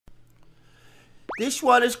This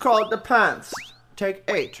one is called The Pants. Take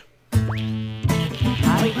 8.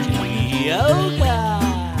 Yoga!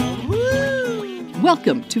 Woo!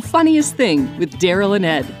 Welcome to Funniest Thing with Daryl and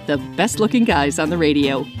Ed, the best-looking guys on the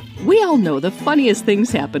radio. We all know the funniest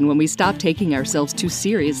things happen when we stop taking ourselves too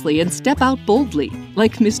seriously and step out boldly,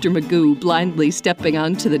 like Mr. Magoo blindly stepping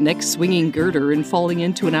onto the next swinging girder and falling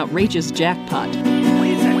into an outrageous jackpot.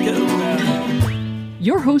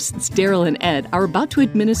 Your hosts, Daryl and Ed, are about to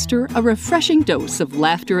administer a refreshing dose of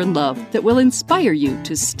laughter and love that will inspire you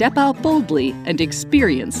to step out boldly and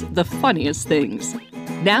experience the funniest things.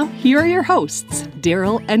 Now, here are your hosts,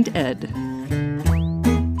 Daryl and Ed.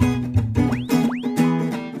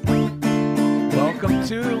 Welcome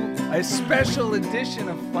to a special edition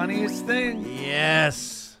of Funniest Thing.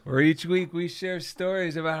 Yes. Where each week we share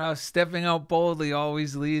stories about how stepping out boldly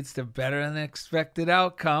always leads to better than expected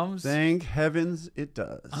outcomes. Thank heavens it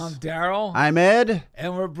does. I'm Daryl. I'm Ed.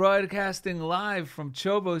 And we're broadcasting live from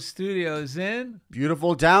Chobo Studios in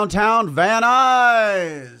Beautiful downtown Van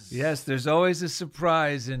Nuys. Yes, there's always a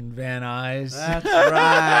surprise in Van Nuys. That's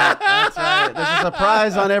right. That's right. There's a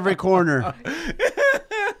surprise on every corner.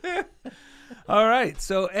 All right.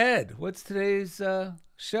 So, Ed, what's today's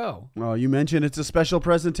show? Well, you mentioned it's a special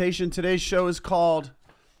presentation. Today's show is called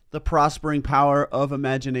The Prospering Power of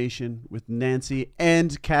Imagination with Nancy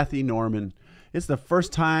and Cathy Norman. It's the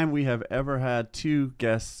first time we have ever had two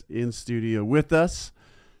guests in studio with us.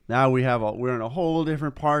 Now we're in a whole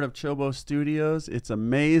different part of Chobo Studios. It's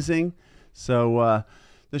amazing. So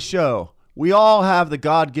the show, we all have the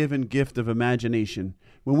God-given gift of imagination.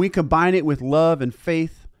 When we combine it with love and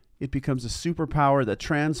faith, it becomes a superpower that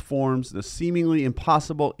transforms the seemingly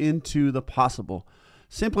impossible into the possible.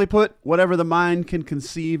 Simply put, whatever the mind can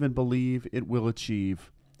conceive and believe, it will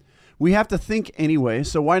achieve. We have to think anyway,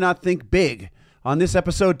 so why not think big? On this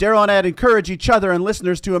episode, Daryl and Ed encourage each other and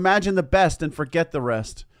listeners to imagine the best and forget the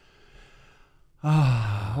rest.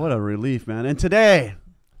 Ah, what a relief, man. And today,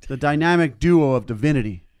 the dynamic duo of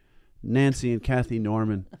divinity, Nancy and Cathy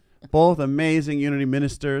Norman. Both amazing Unity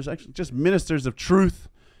ministers, actually just ministers of truth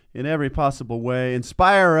in every possible way,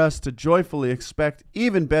 inspire us to joyfully expect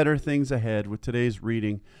even better things ahead with today's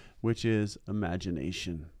reading, which is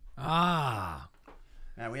imagination. Ah.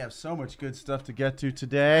 And we have so much good stuff to get to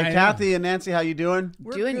today. I Cathy know. and Nancy, how you doing?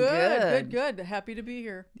 We're Doing good. good. Happy to be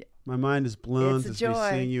here. My mind is blown It's a to be joy.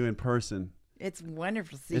 seeing you in person. It's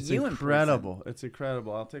wonderful to see It's you incredible. It's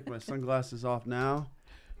incredible. I'll take my sunglasses off now,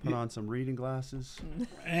 put on some reading glasses,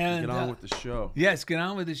 And get on with the show. yes, get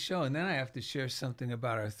on with the show. And then I have to share something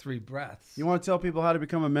about our 3 breaths. You want to tell people how to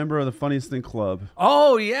become a member of the Funniest Thing Club?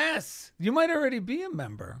 Oh, yes. You might already be a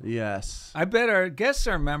member. Yes. I bet our guests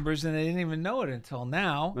are members and they didn't even know it until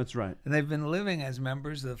now. That's right. And they've been living as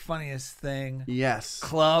members of the Funniest Thing Yes.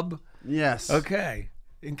 Club. Yes. Okay.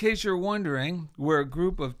 In case you're wondering, we're a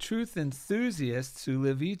group of truth enthusiasts who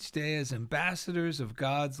live each day as ambassadors of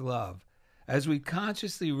God's love. As we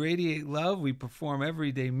consciously radiate love, we perform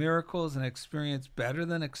everyday miracles and experience better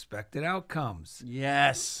than expected outcomes.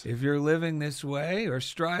 Yes. If you're living this way or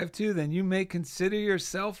strive to, then you may consider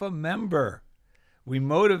yourself a member. We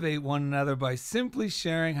motivate one another by simply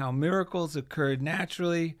sharing how miracles occurred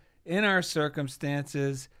naturally in our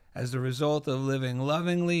circumstances as a result of living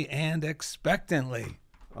lovingly and expectantly.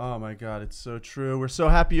 Oh, my God. It's so true. We're so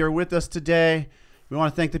happy you're with us today. We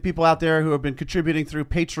want to thank the people out there who have been contributing through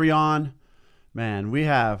Patreon. Man,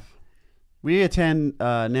 we attend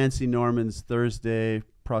Nancy Norman's Thursday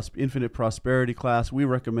Infinite Prosperity class. We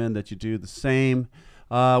recommend that you do the same.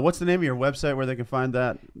 What's the name of your website where they can find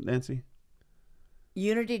that, Nancy?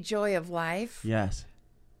 UnityJoyOfLife.org. Yes.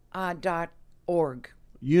 .org.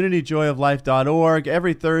 UnityJoyOfLife.org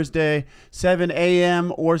every Thursday, 7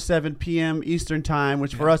 a.m. or 7 p.m. Eastern Time,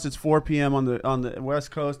 which for us it's 4 p.m. on the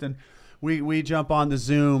West Coast, and we jump on the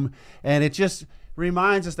Zoom, and it just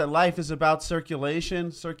reminds us that life is about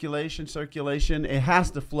circulation. It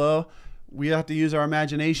has to flow. We have to use our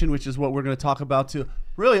imagination, which is what we're going to talk about, to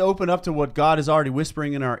really open up to what God is already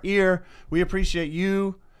whispering in our ear. We appreciate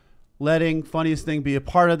you letting Funniest Thing be a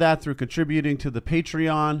part of that through contributing to the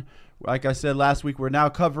Patreon. Like I said last week, we're now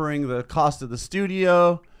covering the cost of the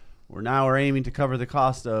studio. We're aiming to cover the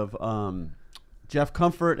cost of Jeff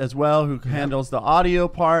Comfort as well, who handles the audio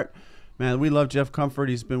part. Man, we love Jeff Comfort.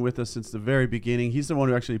 He's been with us since the very beginning. He's the one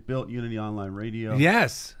who actually built Unity Online Radio.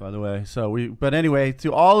 Yes. By the way. But anyway,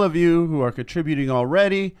 to all of you who are contributing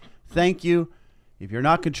already, thank you. If you're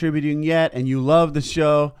not contributing yet and you love the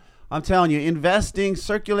show, I'm telling you, investing,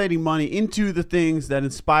 circulating money into the things that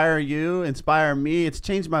inspire you, inspire me, it's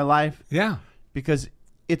changed my life. Yeah. Because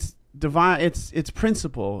it's divine. It's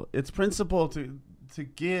principle. It's principle to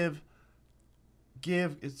give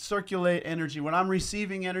circulate energy. When I'm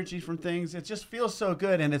receiving energy from things, it just feels so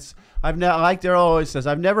good. And like Daryl always says,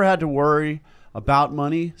 I've never had to worry about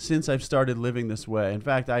money since I've started living this way. In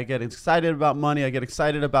fact, I get excited about money. I get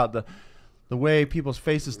excited about the way people's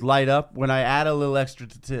faces light up when I add a little extra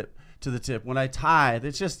to the tip. When I tithe,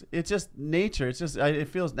 it's just nature. It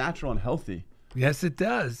feels natural and healthy. Yes, it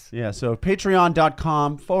does. Yeah, so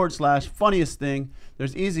patreon.com/funniest thing.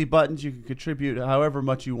 There's easy buttons. You can contribute however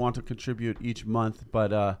much you want to contribute each month,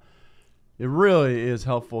 but it really is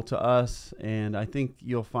helpful to us, and I think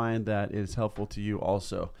you'll find that it's helpful to you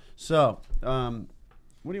also. So,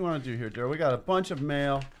 what do you want to do here, Daryl? We got a bunch of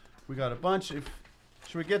mail. Should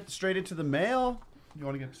we get straight into the mail? You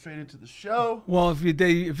want to get straight into the show? Well, if you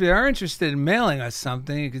are interested in mailing us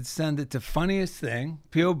something, you can send it to Funniest Thing,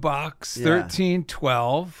 P.O. Box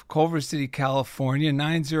 1312, Culver City, California,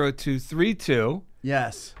 90232.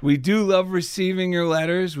 Yes. We do love receiving your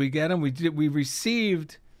letters. We get them. We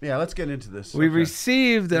received... Yeah, let's get into this. We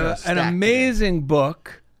received an amazing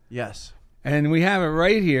book. Yes. And we have it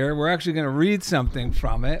right here. We're actually going to read something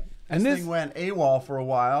from it. And this thing went AWOL for a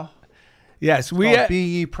while. Yes. Be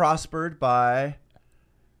Ye Prospered by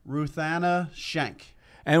Ruthanna Schenk.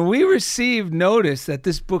 And we received notice that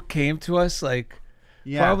this book came to us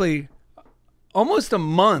probably almost a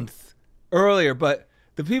month earlier, but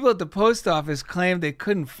the people at the post office claimed they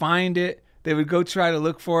couldn't find it. They would go try to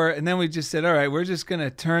look for it, and then we just said, all right, we're just going to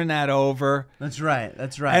turn that over. That's right.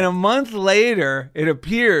 And a month later, it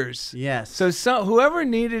appears. Yes. So whoever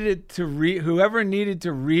needed to read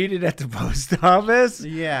it at the post office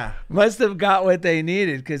must have got what they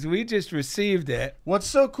needed, because we just received it. What's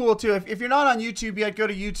so cool, too, if you're not on YouTube yet, go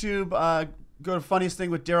to YouTube, go to Funniest Thing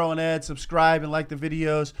with Daryl and Ed, subscribe and like the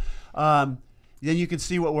videos. Then you can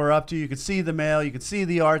see what we're up to. You can see the mail. You can see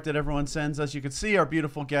the art that everyone sends us. You can see our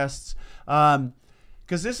beautiful guests.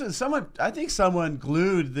 Because this is I think someone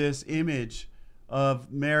glued this image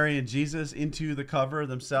of Mary and Jesus into the cover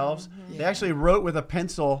themselves. Mm-hmm. They actually wrote with a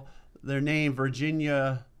pencil their name,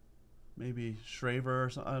 Virginia, maybe Shraver or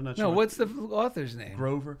something. I'm not sure. No, what's the author's name?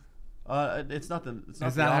 Grover. It's not the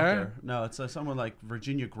that author. Her? No, it's someone like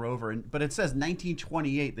Virginia Grover. But it says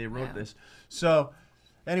 1928 they wrote this. So...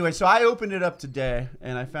 Anyway, so I opened it up today,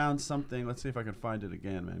 and I found something. Let's see if I can find it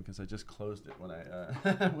again, man, because I just closed it when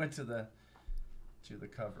I went to the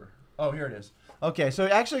cover. Oh, here it is. Okay, so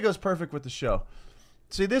it actually goes perfect with the show.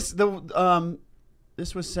 See, this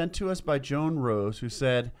was sent to us by Joan Rose, who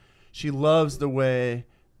said she loves the way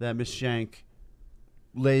that Miss Schenk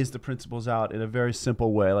lays the principles out in a very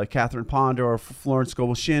simple way, like Catherine Ponder or Florence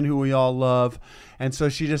Scovel-Shinn, who we all love. And so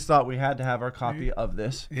she just thought we had to have our copy of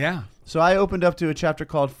this. Yeah. So I opened up to a chapter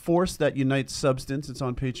called Force That Unites Substance. It's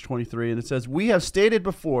on page 23, and it says, we have stated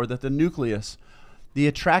before that the nucleus, the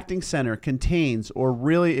attracting center, contains or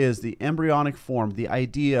really is the embryonic form, the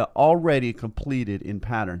idea already completed in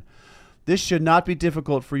pattern. This should not be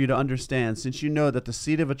difficult for you to understand, since you know that the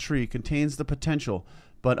seed of a tree contains the potential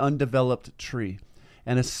but undeveloped tree,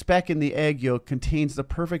 and a speck in the egg yolk contains the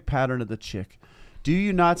perfect pattern of the chick. Do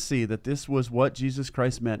you not see that this was what Jesus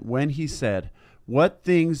Christ meant when he said, what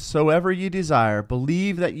things soever ye desire,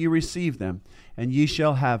 believe that ye receive them, and ye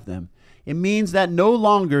shall have them. It means that no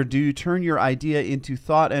longer do you turn your idea into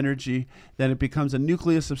thought energy, then it becomes a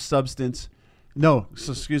nucleus of substance.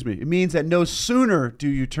 It means that no sooner do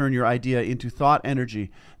you turn your idea into thought energy,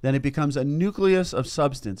 than it becomes a nucleus of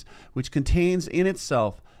substance, which contains in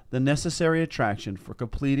itself the necessary attraction for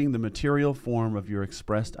completing the material form of your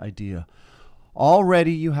expressed idea.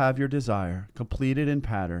 Already you have your desire, completed and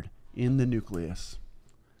patterned, in the nucleus.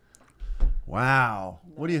 Wow.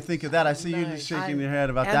 What do you think of that? I see you just shaking your head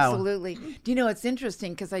about that one. Absolutely. Do you know, it's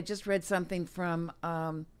interesting because I just read something from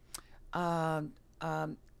Emma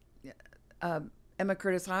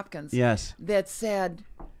Curtis Hopkins. Yes. That said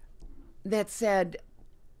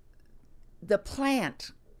the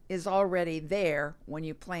plant is already there when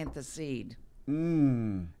you plant the seed.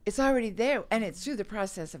 It's already there, and it's through the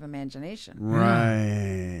process of imagination.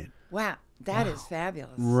 Right. Wow. That is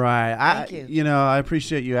fabulous. Right. Thank you. You know, I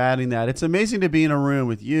appreciate you adding that. It's amazing to be in a room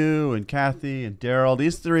with you and Cathy and Daryl.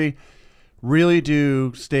 These three really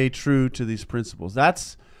do stay true to these principles.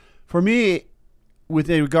 That's, for me, with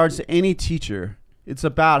regards to any teacher, it's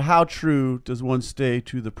about how true does one stay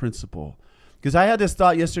to the principle. Because I had this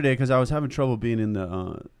thought yesterday because I was having trouble being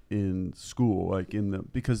in school,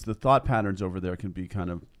 because the thought patterns over there can be kind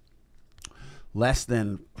of less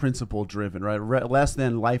than principle driven, right? Less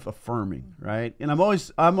than life affirming, right? And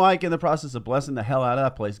I'm like in the process of blessing the hell out of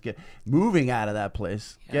that place, moving out of that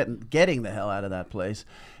place, getting the hell out of that place.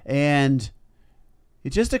 And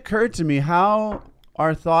it just occurred to me how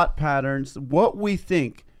our thought patterns, what we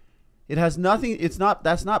think, It has nothing.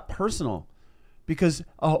 That's not personal, because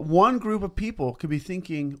one group of people could be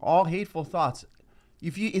thinking all hateful thoughts.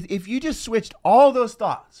 If you just switched all those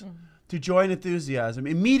thoughts to joy and enthusiasm,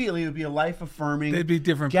 immediately it would be a life-affirming, they'd be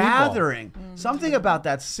different gathering. Something about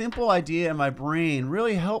that simple idea in my brain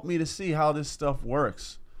really helped me to see how this stuff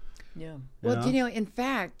works. Yeah. Well, in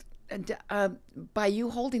fact, by you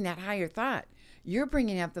holding that higher thought, you're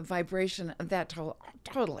bringing up the vibration of that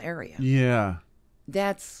total area. Yeah.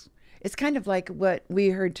 It's kind of like what we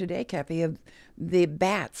heard today, Cathy, of the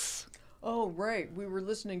bats. Oh, right. We were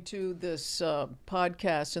listening to this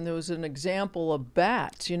podcast, and there was an example of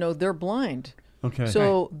bats. They're blind. Okay.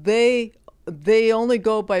 So they only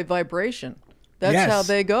go by vibration. That's how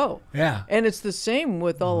they go. Yeah. And it's the same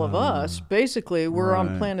with all of us. Basically, we're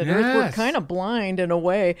on planet Earth. We're kind of blind in a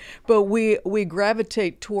way, but we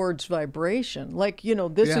gravitate towards vibration. Like,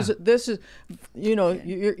 this is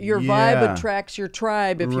your vibe attracts your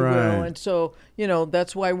tribe, if you will. And so,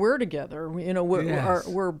 that's why we're together.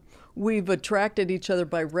 We've attracted each other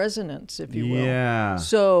by resonance, if you will. Yeah.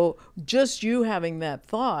 So just you having that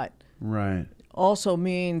thought also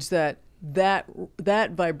means that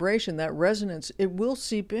vibration, that resonance, it will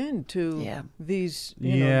seep into these,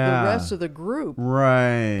 the rest of the group.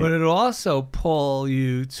 Right. But it'll also pull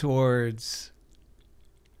you towards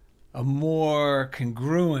a more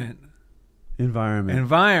congruent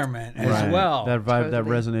environment as well. That vibe that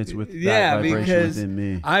resonates with that vibration because within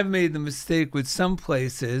me. I've made the mistake with some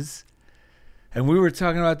places, and we were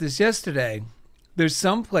talking about this yesterday. There's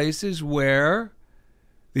some places where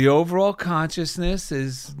the overall consciousness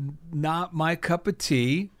is not my cup of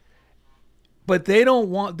tea, but they don't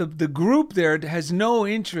want the group there has no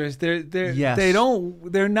interest.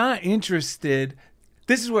 They're not interested.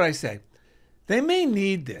 This is what I say. They may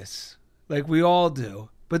need this, like we all do,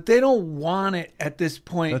 but they don't want it at this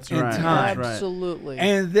point in time. Absolutely.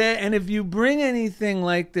 And if you bring anything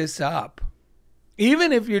like this up,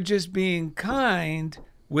 even if you're just being kind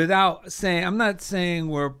without saying, I'm not saying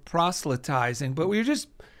we're proselytizing, but we're just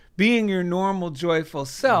being your normal, joyful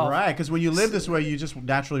self. Right, because when you live this way, you just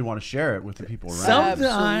naturally want to share it with the people around.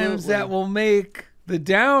 Sometimes that will make the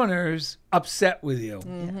downers upset with you.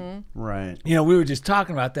 Mm-hmm. Right. We were just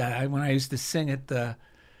talking about that when I used to sing at the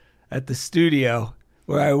studio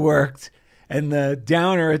where I worked, and the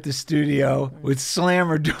downer at the studio would slam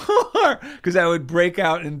her door because I would break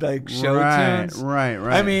out in like show tunes. Right.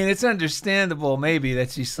 I mean, it's understandable maybe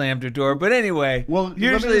that she slammed her door, but anyway,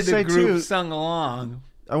 usually the group sung along.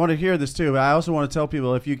 I want to hear this too. But I also want to tell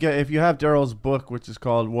people if you have Daryl's book, which is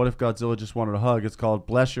called "What If Godzilla Just Wanted a Hug," it's called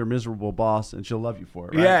 "Bless Your Miserable Boss," and she'll love you for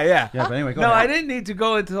it. Right? Yeah. But anyway, go ahead. I didn't need to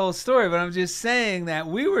go into the whole story, but I'm just saying that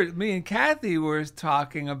me and Cathy were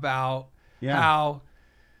talking about how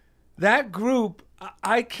that group.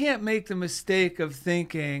 I can't make the mistake of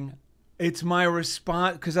thinking it's my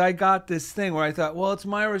response, because I got this thing where I thought, well, it's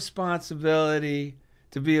my responsibility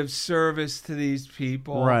to be of service to these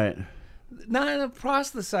people. Right. Not in a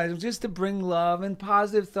proselytizing, just to bring love and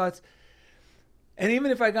positive thoughts. And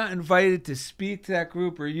even if I got invited to speak to that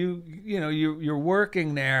group, or you're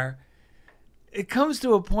working there, it comes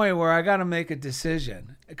to a point where I got to make a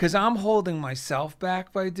decision, because I'm holding myself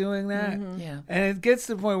back by doing that. Mm-hmm. Yeah. And it gets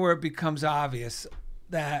to the point where it becomes obvious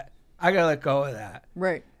that I got to let go of that.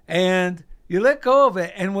 Right. And you let go of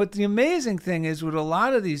it. And what the amazing thing is with a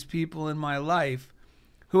lot of these people in my life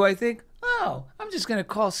who I think, oh, I'm just going to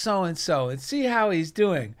call so-and-so and see how he's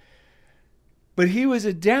doing. But he was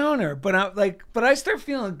a downer. But I start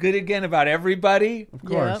feeling good again about everybody. Of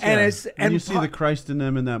course. Yeah. And you see the Christ in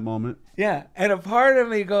them in that moment. Yeah. And a part of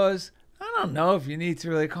me goes, I don't know if you need to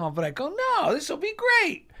really call him. But I go, no, this will be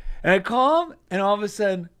great. And I call him, and all of a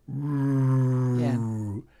sudden,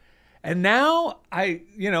 and now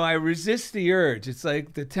I resist the urge. It's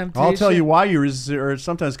like the temptation. I'll tell you why you resist the urge.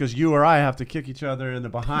 Sometimes because you or I have to kick each other in the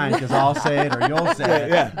behind, because I'll say it or you'll say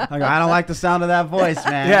it. Yeah. I go, I don't like the sound of that voice,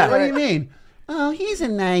 man. Yeah. What do you mean? Oh, he's a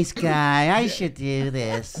nice guy. I should do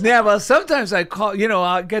this. Yeah, well, sometimes I call,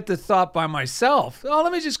 I'll get the thought by myself. Oh,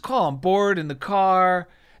 let me just call. I'm bored in the car.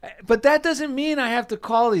 But that doesn't mean I have to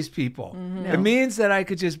call these people. Mm-hmm. It means that I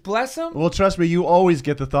could just bless them. Well, trust me, you always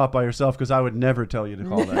get the thought by yourself, because I would never tell you to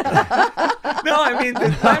call that guy. No, I mean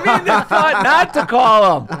the thought not to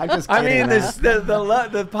call them. I'm just kidding,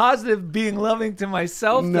 the positive being loving to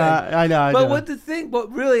myself thing. I know. But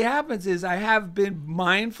what really happens is I have been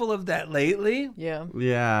mindful of that lately. Yeah.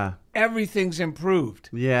 Yeah. Everything's improved.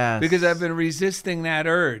 Yes. Because I've been resisting that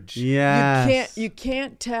urge. Yes. You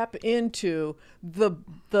can't tap into the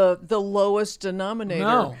lowest denominator.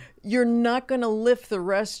 No. you're not going to lift the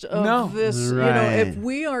rest of this. Right. You know, if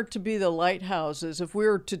we are to be the lighthouses, if we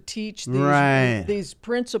are to teach these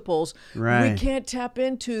principles, we can't tap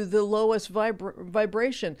into the lowest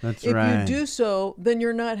vibration. That's if right. you do so, then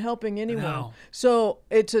you're not helping anyone. No. So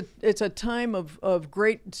it's a time of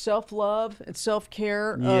great self-love and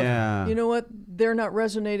self-care. Yeah. You know what? They're not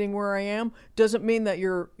resonating where I am. Doesn't mean that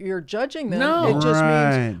you're judging them. No. It just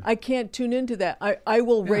Right. means I can't tune into that. I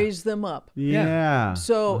will raise them up. Yeah.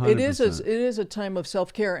 So it is 100%. a time of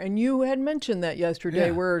self-care, and you had mentioned that yesterday,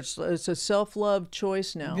 Yeah. where it's a self-love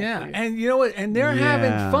choice now. Yeah, for you. and you know what? And they're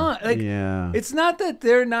having fun. Like, Yeah. it's not that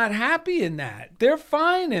they're not happy in that. They're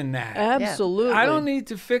fine in that. Absolutely. I don't need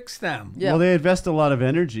to fix them. Yeah. Well, they invest a lot of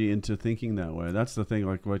energy into thinking that way. That's the thing,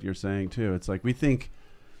 like what you're saying too. It's like we think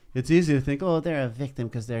it's easy to think, oh, they're a victim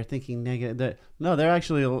because they're thinking negative. No, they're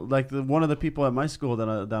actually like one of the people at my school that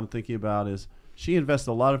I'm thinking about is she invests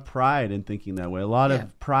a lot of pride in thinking that way. A lot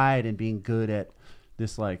of pride in being good at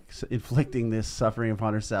this, like inflicting this suffering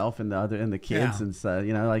upon herself and the kids and stuff.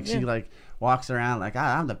 You know, like she like walks around like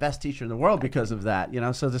I'm the best teacher in the world because of that. You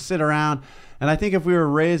know, so to sit around, and I think if we were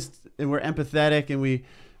raised and we're empathetic and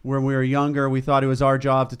when we were younger, we thought it was our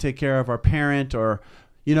job to take care of our parent, or,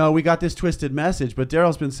 you know, we got this twisted message. But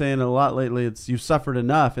Daryl's been saying it a lot lately. It's you've suffered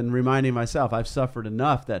enough, and reminding myself I've suffered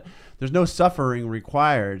enough that there's no suffering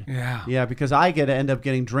required. Yeah, because I end up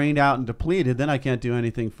getting drained out and depleted. Then I can't do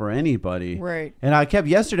anything for anybody. Right. And I kept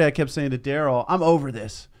saying to Daryl, I'm over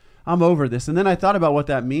this. And then I thought about what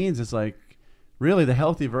that means. It's like, really, the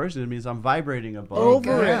healthy version means I'm vibrating above.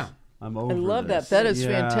 Over this. it. I'm over I love this. that. That is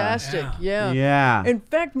fantastic. Yeah. In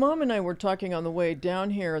fact, Mom and I were talking on the way down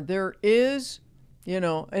here. There is, you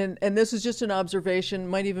know, and this is just an observation,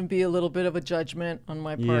 might even be a little bit of a judgment on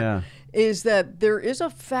my part, is that there is a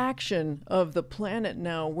faction of the planet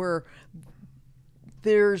now where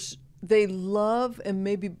they love and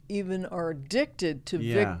maybe even are addicted to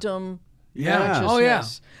victim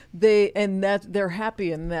consciousness. They're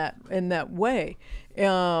happy in that way.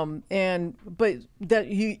 But that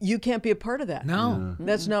you can't be a part of that. No.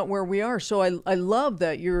 That's not where we are. So I love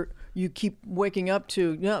that you keep waking up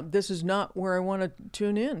to, this is not where I want to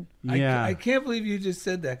tune in. I can't believe you just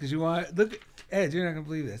said that, because look, Ed, you're not gonna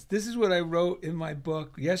believe this. This is what I wrote in my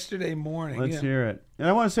book yesterday morning. Let's hear it. And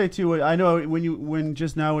I want to say too, I know when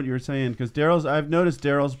just now what you were saying, because I've noticed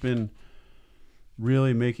Daryl's been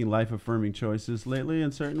really making life-affirming choices lately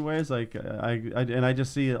in certain ways. Like I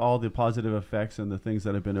just see all the positive effects and the things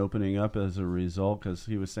that have been opening up as a result. Because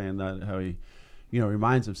he was saying that how he,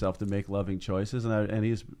 reminds himself to make loving choices, and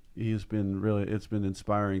he's been really, it's been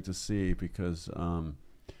inspiring to see, because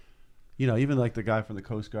even like the guy from the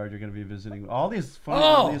Coast Guard you're going to be visiting, all these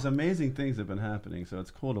these amazing things have been happening. So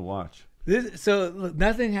it's cool to watch. So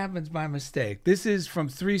nothing happens by mistake. This is from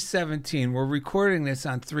 3/17. We're recording this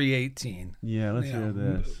on 3/18. Yeah, let's hear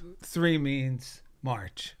this. 3 means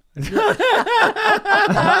March. I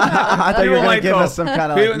thought you were going to give us some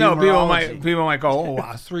kind of people might go, oh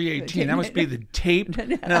wow, 3/18. That must be the tape.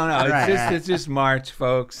 No, it's just March,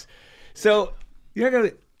 folks. So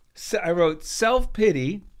I wrote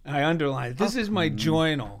self-pity. I underlined it. This is my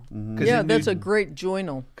journal. Yeah, that's a great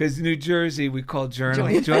journal. Because in New Jersey, we call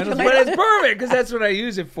journals. But it's perfect, because that's what I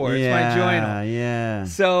use it for. It's my journal. Yeah.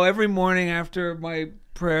 So every morning after my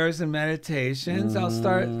prayers and meditations, I'll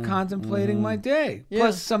start contemplating my day. Yeah.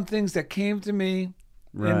 Plus some things that came to me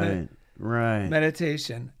in the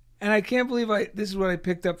meditation. And I can't believe this is what I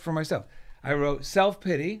picked up for myself. I wrote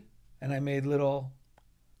self-pity, and I made little,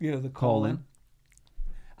 the colon.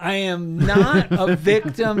 I am not a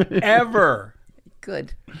victim ever.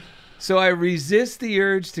 Good. So I resist the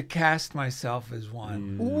urge to cast myself as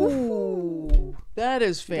one. Ooh. That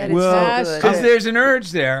is fantastic. Well, Because there's an urge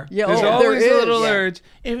there. Yeah, there's there always a is. little Yeah. urge.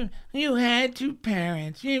 If you had two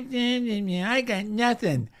parents, I got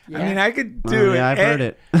nothing. I Yeah. mean, I could do it. Yeah, I've heard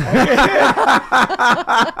it.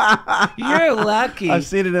 You're lucky. I've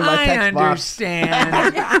seen it in my text box.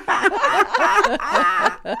 understand.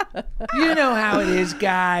 You know how it is,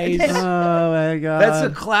 guys. Oh my God. That's a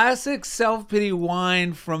classic self-pity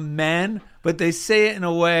whine from men, but they say it in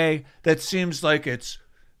a way that seems like it's,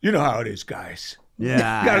 you know how it is, guys.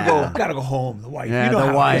 Yeah. Gotta go home. The wife. Yeah, you know the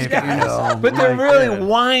how wife, it is, guys. you know, But they're like really that.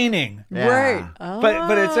 whining. Yeah. Right.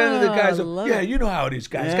 But it's under the guise of, love yeah, it. you know how it is,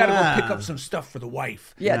 guys. Yeah. Gotta go pick up some stuff for the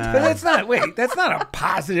wife. Yeah. But that's not a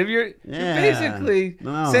positive. You're Yeah. basically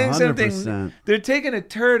No, saying 100%. something. They're taking a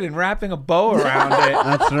turd and wrapping a bow around it.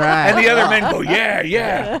 That's right. And the other men go, yeah.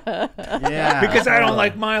 yeah. Because I don't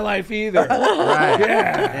like my life either. Right.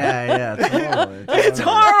 Yeah. Yeah. Totally. It's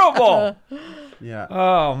horrible. Yeah.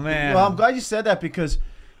 Oh, man. Well, I'm glad you said that, because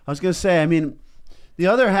I was going to say, I mean, The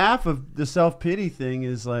other half of the self-pity thing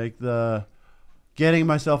is like the getting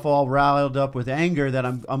myself all riled up with anger that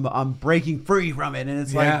I'm breaking free from it, and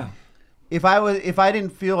it's like if I didn't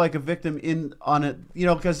feel like a victim on it,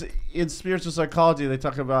 because in spiritual psychology they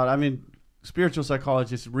talk about, spiritual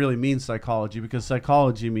psychologists really means psychology, because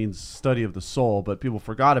psychology means study of the soul, but people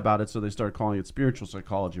forgot about it, so they started calling it spiritual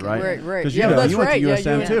psychology, right? Right. Because you went to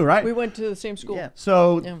USM too, right? We went to the same school. Yeah.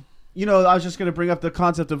 So, I was just going to bring up the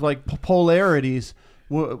concept of like polarities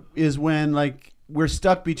is when like we're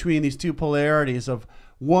stuck between these two polarities of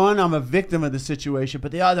one, I'm a victim of the situation,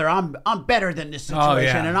 but the other, I'm better than this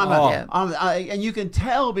situation, and and you can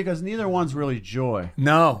tell because neither one's really joy.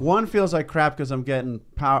 No, one feels like crap because I'm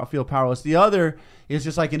feel powerless. The other is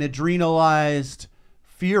just like an adrenalized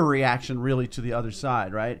fear reaction, really, to the other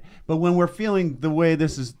side, right? But when we're feeling the way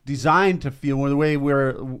this is designed to feel, or the way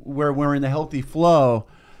we're in the healthy flow,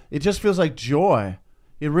 it just feels like joy.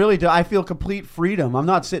 It really does. I feel complete freedom. I'm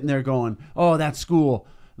not sitting there going, "Oh, that's school."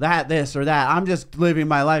 That, this, or that. I'm just living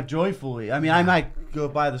my life joyfully. I mean, I might go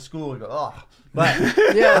by the school and go, oh, but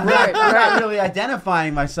I'm not really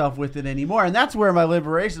identifying myself with it anymore. And that's where my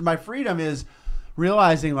liberation, my freedom is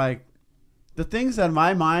realizing like the things that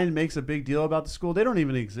my mind makes a big deal about the school, they don't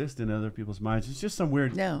even exist in other people's minds. It's just some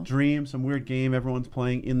weird dream, some weird game everyone's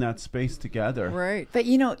playing in that space together. Right. But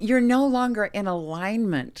you're no longer in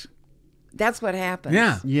alignment. That's what happens.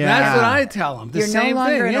 Yeah. That's what I tell them. You're no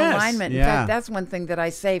longer in yes. alignment. In fact, that's one thing that I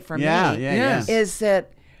say for me. Yes. Is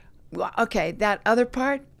that, okay, that other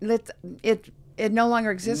part, it no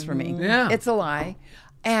longer exists for me. Yeah. It's a lie.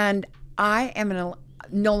 And I am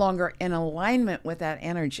no longer in alignment with that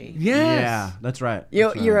energy. Yes. Yeah, that's right.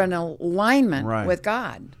 You're in alignment with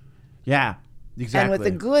God. Yeah, exactly. And with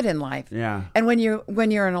the good in life. Yeah. And when you're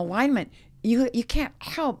in alignment, you can't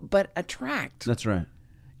help but attract. That's right.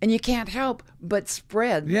 And you can't help but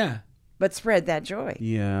spread. Yeah. But spread that joy.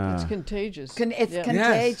 Yeah. It's contagious. It's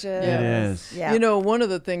contagious. It is. Yeah. One of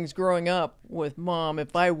the things growing up with Mom,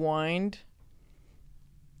 if I whined,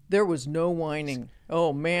 there was no whining.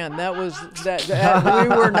 Oh man, that we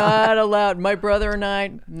were not allowed. My brother and I,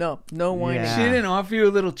 no whining. She didn't offer you a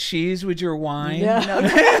little cheese with your wine? Yeah. No.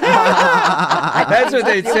 That's what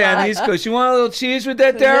they'd say on the East Coast. You want a little cheese with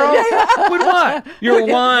that, Daryl? With what? Your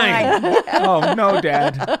wine. Oh, no,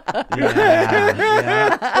 Dad.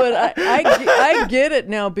 Yeah. But I get it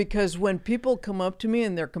now, because when people come up to me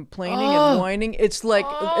and they're complaining and whining, it's like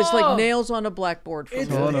nails on a blackboard for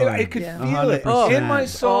me. I could feel it. 100%. In my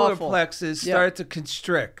solar Awful. plexus start to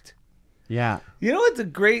constrict. Yeah. You know what the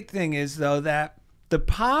great thing is, though, that the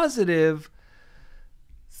positive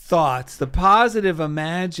thoughts, the positive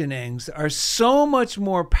imaginings are so much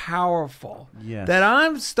more powerful that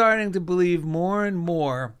I'm starting to believe more and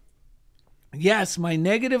more. Yes, my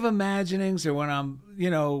negative imaginings are when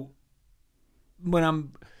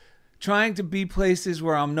I'm trying to be places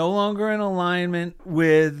where I'm no longer in alignment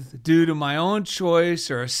with, due to my own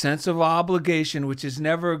choice or a sense of obligation, which is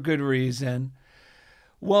never a good reason.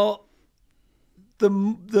 Well, the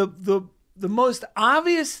most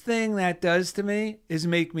obvious thing that does to me is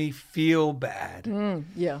make me feel bad.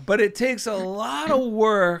 But it takes a lot of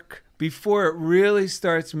work before it really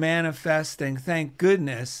starts manifesting, thank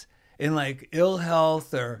goodness, in like ill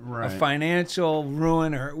health or a financial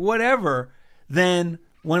ruin or whatever, than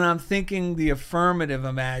when I'm thinking the affirmative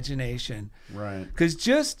imagination. Right. Because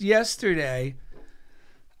just yesterday,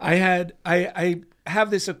 I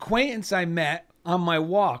have this acquaintance I met on my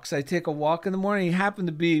walks. I take a walk in the morning. He happened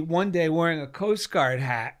to be one day wearing a Coast Guard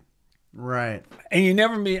hat. Right. And you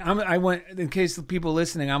never meet, I went, in case the people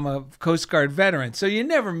listening, I'm a Coast Guard veteran. So you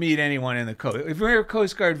never meet anyone in the Coast. If you're a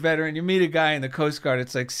Coast Guard veteran, you meet a guy in the Coast Guard,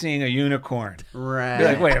 it's like seeing a unicorn. Right. You're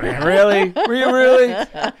like, wait a minute, really? Were you really?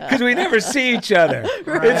 Because we never see each other.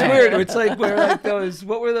 Right. It's weird. It's like, we're like those,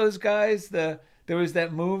 what were those guys? There was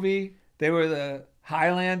that movie, they were the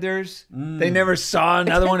Highlanders. They never saw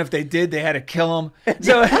another one. If they did, they had to kill them.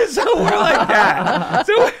 So we're like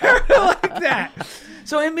that.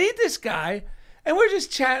 So I meet this guy, and we're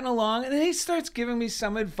just chatting along, and then he starts giving me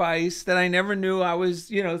some advice that I never knew I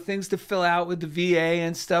was, things to fill out with the VA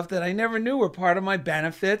and stuff that I never knew were part of my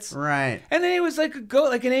benefits. Right. And then he was like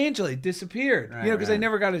like an angel. He disappeared, because I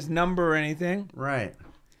never got his number or anything. Right.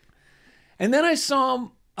 And then I saw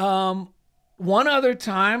him one other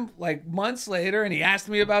time, like months later, and he asked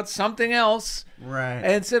me about something else. Right.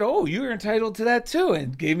 And said, oh, you're entitled to that too.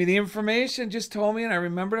 And gave me the information, just told me, and I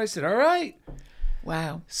remembered. I said, all right.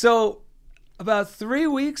 Wow. So about 3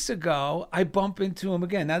 weeks ago, I bump into him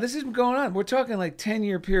again. Now, this has been going on. We're talking like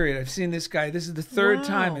 10-year period. I've seen this guy. This is the third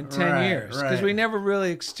time in 10 years. Because we never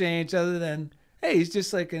really exchanged other than, hey, he's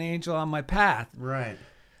just like an angel on my path. Right.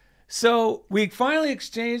 So we finally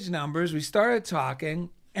exchanged numbers. We started talking,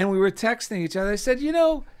 and we were texting each other. I said,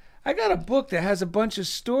 I got a book that has a bunch of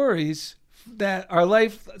stories that are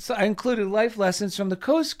life. So I included life lessons from the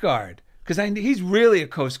Coast Guard because he's really a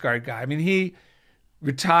Coast Guard guy. I mean, he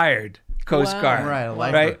retired Coast Guard. Right, a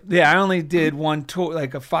lifer. Right. Yeah, I only did one tour,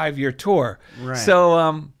 like a 5-year tour. Right.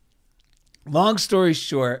 So, long story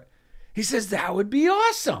short, he says that would be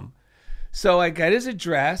awesome. So I got his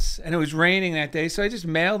address, and it was raining that day, so I just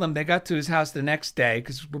mailed them. They got to his house the next day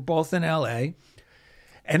because we're both in L.A.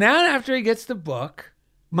 And now after he gets the book,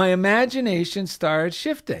 my imagination started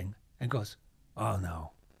shifting and goes, oh,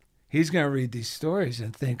 no. He's going to read these stories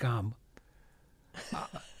and think I'm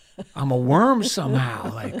a worm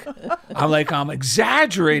somehow. I'm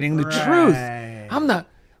exaggerating the truth. I'm not.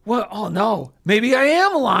 Well, oh, no. Maybe I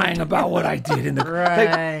am lying about what I did in the...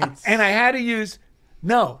 Right. And I had to use...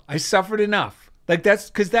 No, I suffered enough. That's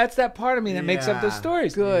because that's that part of me that makes up those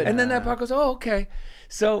stories. Good. And then that part goes, oh, okay.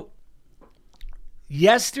 So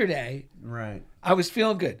yesterday, Right. I was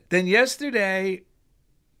feeling good. Then yesterday,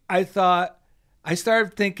 I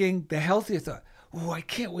started thinking the healthier thought. Oh, I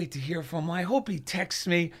can't wait to hear from him. I hope he texts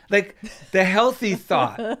me. Like the healthy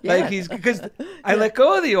thought. Because I let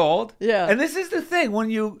go of the old. Yeah. And this is the thing. I'm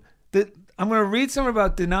going to read something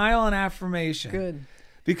about denial and affirmation. Good.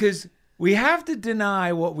 Because we have to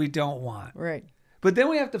deny what we don't want. Right. But then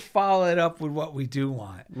we have to follow it up with what we do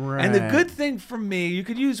want. Right. And the good thing for me, you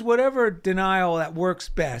could use whatever denial that works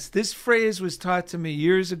best. This phrase was taught to me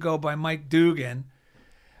years ago by Mike Dugan,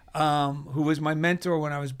 who was my mentor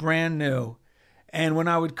when I was brand new. And when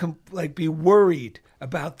I would be worried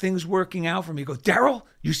about things working out for me, go, Daryl,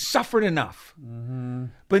 you suffered enough. Mm-hmm.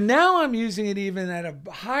 But now I'm using it even at a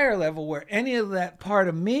higher level where any of that part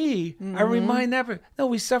of me, I remind that, no,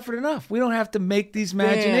 we suffered enough. We don't have to make these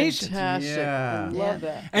imaginations. Fantastic. Yeah. I love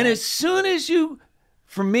that. And as soon as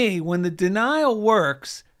for me, when the denial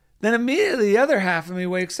works, then immediately the other half of me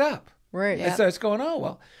wakes up. Right. It starts going, oh,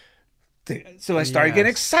 well. So I started getting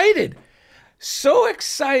excited. So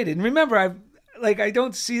excited. And remember, I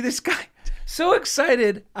don't see this guy. So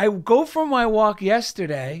excited. I go for my walk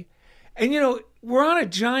yesterday, and we're on a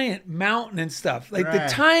giant mountain and stuff. The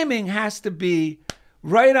timing has to be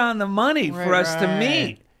right on the money for us to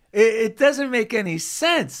meet. It doesn't make any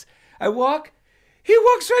sense. I walk, he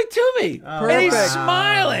walks right to me, and he's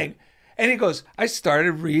smiling. And he goes, I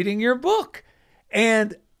started reading your book.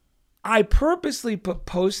 And I purposely put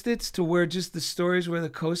Post-its to where just the stories where the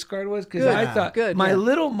Coast Guard was, because I thought, my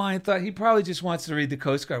little mind thought he probably just wants to read the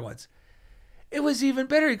Coast Guard ones. It was even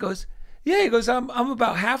better. He goes, I'm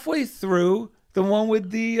about halfway through the one with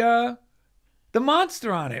the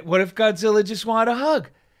monster on it. What if Godzilla just wanted a hug?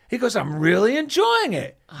 He goes, I'm really enjoying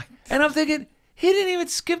it. And I'm thinking, he didn't even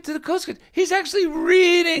skip to the Coast Guard. He's actually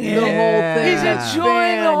reading it. The whole thing. He's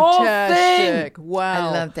enjoying the whole thing. Wow.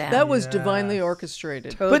 I love that. That was divinely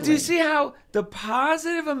orchestrated. Totally. But do you see how the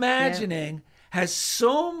positive imagining has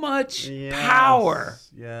so much power?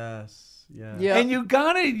 Yes. Yeah. And you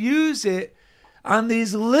got to use it on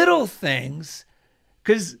these little things,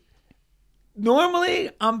 because normally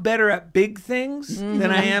I'm better at big things than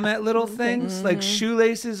I am at little things. Like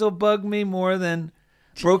shoelaces will bug me more than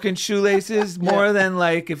broken shoelaces, more than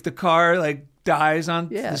if the car dies on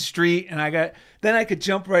the street and then I could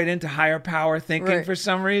jump right into higher power thinking for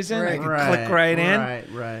some reason. I could click right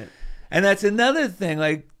in. Right. And that's another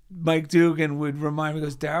thing. Mike Dugan would remind me, he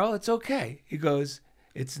goes, Daryl, it's okay. He goes,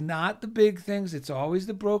 it's not the big things. It's always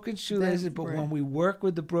the broken shoelaces. But when we work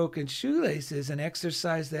with the broken shoelaces and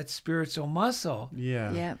exercise that spiritual muscle,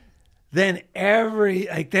 then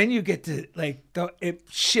then you get to it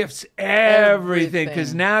shifts everything,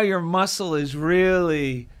 because now your muscle is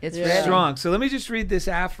really strong. So let me just read this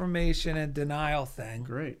affirmation and denial thing.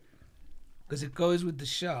 Great. Because it goes with the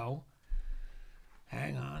show.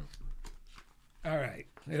 Hang on. All right.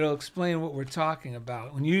 It'll explain what we're talking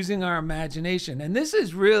about when using our imagination. And this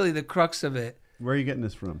is really the crux of it. Where are you getting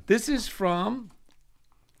this from? This is from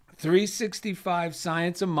 365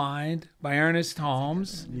 Science of Mind by Ernest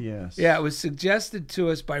Holmes. Yes. Yeah, it was suggested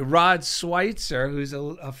to us by Rod Schweitzer, who's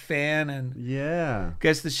a fan and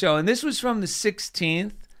gets the show. And this was from the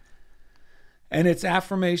 16th, and it's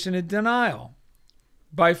affirmation and denial.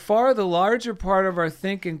 By far the larger part of our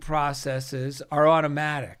thinking processes are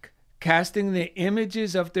automatic, casting the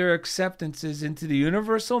images of their acceptances into the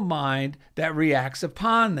universal mind that reacts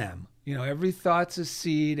upon them. Every thought's a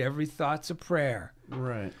seed, every thought's a prayer.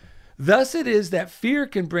 Right. Thus it is that fear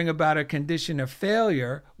can bring about a condition of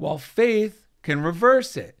failure, while faith can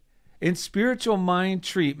reverse it. In spiritual mind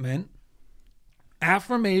treatment,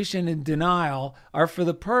 affirmation and denial are for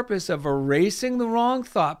the purpose of erasing the wrong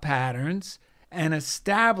thought patterns and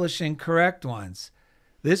establishing correct ones.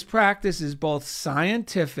 This practice is both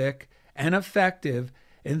scientific and effective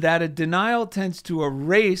in that a denial tends to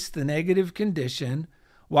erase the negative condition,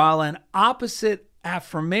 while an opposite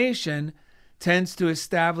affirmation tends to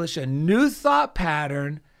establish a new thought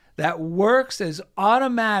pattern that works as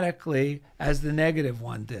automatically as the negative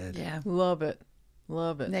one did. Yeah. Love it.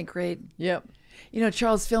 Love it. Isn't that great? Yep. You know,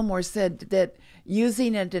 Charles Fillmore said that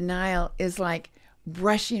using a denial is like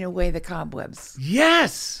brushing away the cobwebs.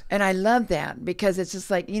 Yes. And I love that because it's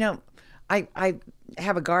just like, you know, I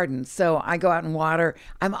have a garden, so I go out and water.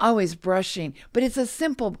 I'm always brushing, but it's a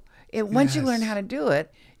simple, once you learn how to do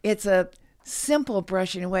it, it's a simple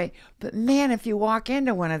brushing away. But man, if you walk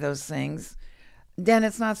into one of those things, then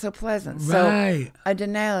it's not so pleasant. Right. So a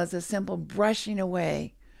denial is a simple brushing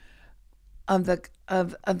away of the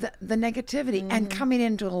negativity and coming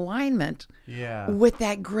into alignment with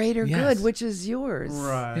that greater good, which is yours.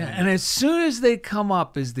 Right. Yeah. And as soon as they come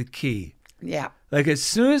up is the key. Yeah. Like as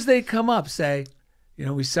soon as they come up, say, you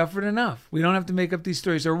know, we suffered enough. We don't have to make up these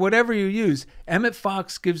stories or whatever you use. Emmett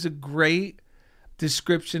Fox gives a great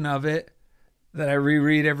description of it that I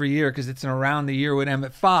reread every year because it's an Around the Year with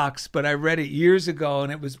Emmett Fox, but I read it years ago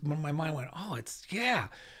and it was when my mind went, oh, it's, yeah.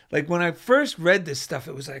 Like when I first read this stuff,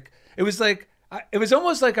 it was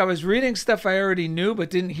almost like I was reading stuff I already knew but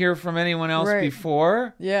didn't hear from anyone else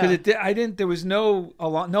before. Yeah. Because there was no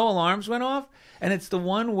alarms went off. And it's the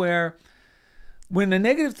one where when a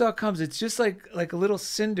negative thought comes, it's just like a little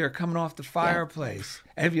cinder coming off the fireplace.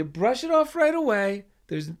 And if you brush it off right away,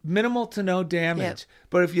 there's minimal to no damage.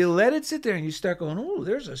 But if you let it sit there and you start going, oh,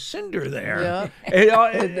 there's a cinder there. Yeah.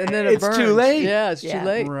 And then it's burns. too late. Yeah, it's too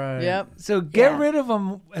late. Right. Yep. So get rid of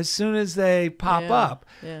them as soon as they pop up.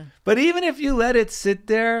 Yeah. But even if you let it sit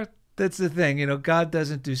there, that's the thing. You know, God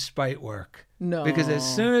doesn't do spite work. No. Because as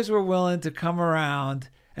soon as we're willing to come around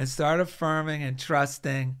and start affirming and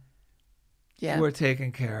trusting, we're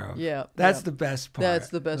taken care of. Yeah. That's the best part. That's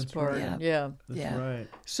the best part. right. Yeah. That's right.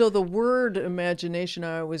 So the word imagination,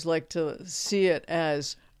 I always like to see it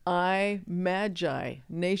as magi,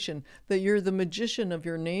 nation, that you're the magician of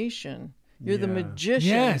your nation. You're the magician.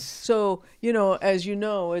 Yes. So, you know, as you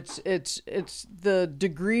know, it's the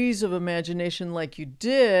degrees of imagination like you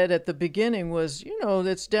did at the beginning was, you know,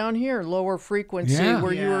 that's down here, lower frequency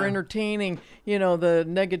where you were entertaining, you know, the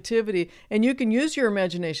negativity. And you can use your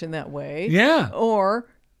imagination that way. Yeah. Or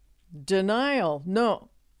denial. No,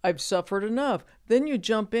 I've suffered enough. Then you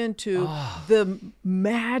jump into the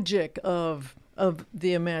magic of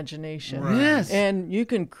the imagination. Right. Yes. And you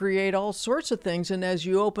can create all sorts of things. And as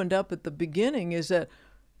you opened up at the beginning, is that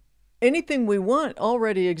anything we want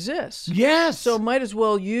already exists. Yes. So might as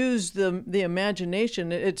well use the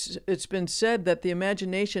imagination. It's been said that the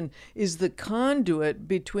imagination is the conduit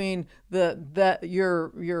between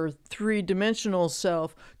your three-dimensional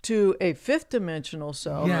self to a fifth-dimensional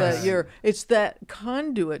self. Yes. It's that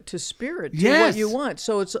conduit to spirit, to Yes. what you want.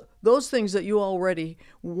 So it's those things that you already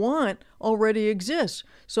want already exist.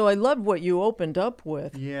 So I love what you opened up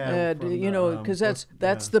with. Yeah, from you the, know, because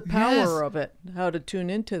that's the power Yes. of it. How to tune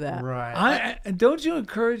into that. Right. And don't you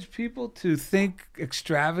encourage people to think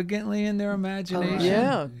extravagantly in their imagination?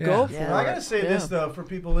 Yeah, go for it. I gotta say this though, for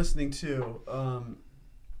people listening too.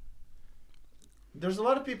 There's a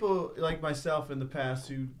lot of people like myself in the past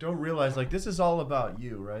who don't realize like this is all about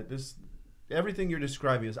you, right? Everything you're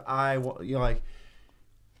describing is like.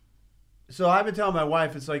 So I've been telling my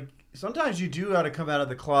wife, it's like sometimes you do got to come out of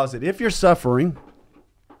the closet if you're suffering,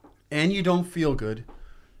 and you don't feel good,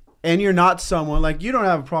 and you're not someone like you don't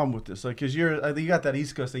have a problem with this, like because you got that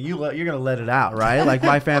East Coast thing, you're gonna let it out, right? Like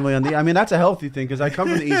my family I mean that's a healthy thing because I come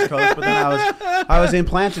from the East Coast, but then I was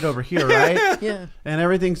implanted over here, right? Yeah. And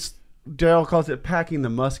everything's. Daryl calls it packing the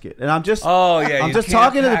musket, and I'm just you just can't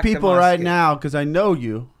talking to the pack the people right musket. now because I know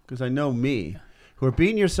you, because I know me, who are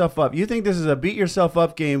beating yourself up. You think this is a beat yourself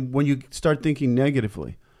up game when you start thinking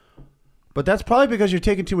negatively, but that's probably because you're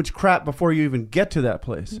taking too much crap before you even get to that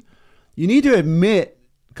place. You need to admit,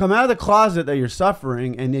 come out of the closet that you're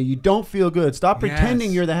suffering and that you don't feel good. Stop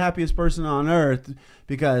pretending you're the happiest person on earth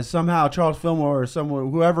because somehow Charles Fillmore or someone,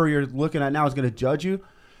 whoever you're looking at now, is going to judge you.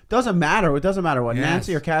 Doesn't matter. It doesn't matter what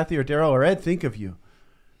Nancy or Cathy or Daryl or Ed think of you.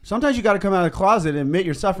 Sometimes you got to come out of the closet and admit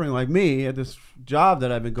you're suffering like me at this job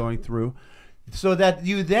that I've been going through so that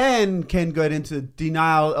you then can get into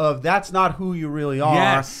denial of that's not who you really are.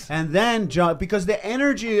 Yes. And then jump because the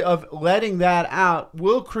energy of letting that out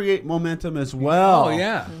will create momentum as well. Oh,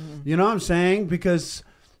 yeah. You know what I'm saying? Because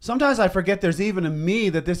sometimes I forget there's even a me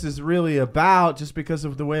that this is really about, just because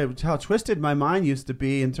of the way how twisted my mind used to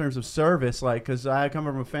be in terms of service. Like, because I come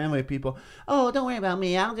from a family of people, oh, don't worry about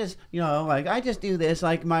me. I'll just, like, I just do this.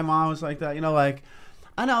 Like, my mom was like that, like,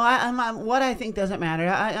 I know, I'm what I think doesn't matter.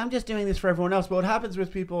 I'm just doing this for everyone else. But what happens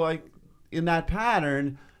with people like in that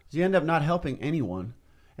pattern is you end up not helping anyone.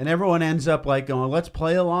 And everyone ends up like going, let's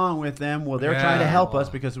play along with them. Well, they're trying to help us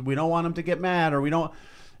because we don't want them to get mad, or we don't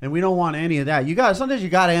want any of that. Sometimes you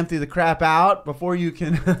got to empty the crap out before you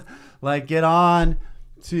can like get on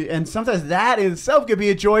to, and sometimes that in itself could be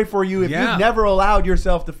a joy for you if you've never allowed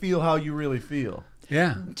yourself to feel how you really feel.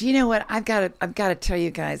 Yeah. Do you know what I've got to tell you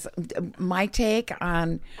guys? My take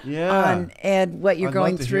on Ed, what you're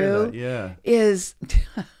going through is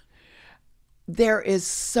there is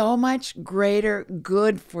so much greater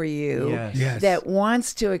good for you that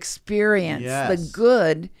wants to experience the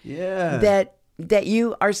good that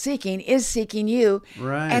you are seeking is seeking you.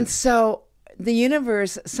 Right. And so the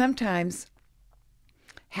universe sometimes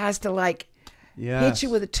has to hit you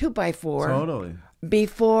with a 2x4 totally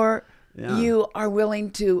before you are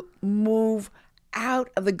willing to move out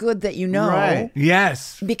of the good that you know. Right.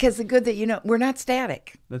 Yes. Because the good that you know, we're not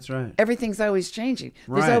static. That's right. Everything's always changing.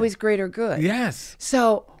 Right. There's always greater good. Yes.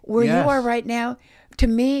 So where you are right now, to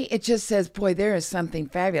me, it just says, boy, there is something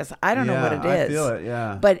fabulous. I don't know what it is. I feel it,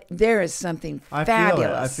 yeah. But there is something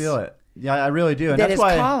fabulous. I feel it. Yeah, I really do. And that that's is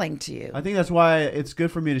why calling to you. I think that's why it's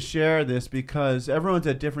good for me to share this, because everyone's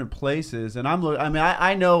at different places. And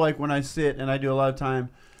I know, like, when I sit and I do a lot of time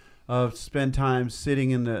spend time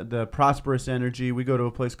sitting in the prosperous energy. We go to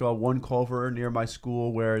a place called One Culver near my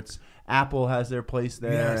school where Apple has their place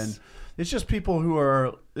there. And it's just people who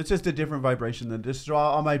are, it's just a different vibration than just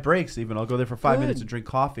on my breaks even. I'll go there for 5 minutes and drink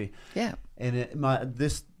coffee. Yeah. And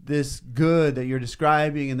this good that you're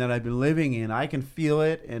describing and that I've been living in, I can feel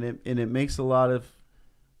it, and it makes it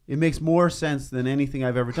makes more sense than anything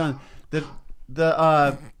I've ever done.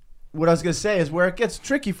 What I was going to say is where it gets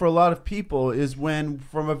tricky for a lot of people is when,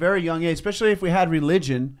 from a very young age, especially if we had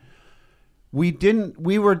religion, we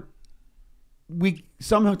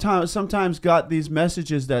sometimes got these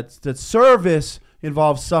messages that service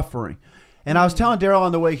involves suffering. And I was telling Daryl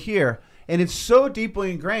on the way here, and it's so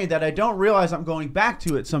deeply ingrained that I don't realize I'm going back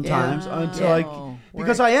to it sometimes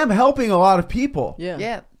because I am helping a lot of people.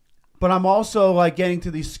 Yeah. But I'm also like getting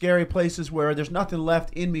to these scary places where there's nothing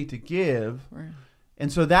left in me to give. Right.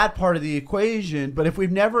 And so that part of the equation, but if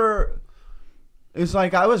we've never, it's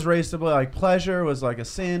like I was raised to be like pleasure was like a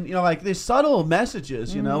sin, like these subtle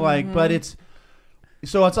messages, but it's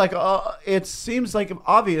like, it seems like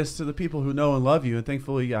obvious to the people who know and love you. And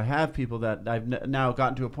thankfully I have people that I've now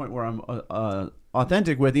gotten to a point where I'm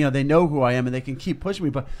authentic with, they know who I am and they can keep pushing me.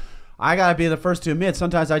 But I got to be the first to admit,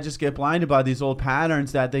 sometimes I just get blinded by these old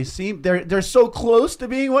patterns that they're so close to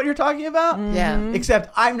being what you're talking about. Yeah.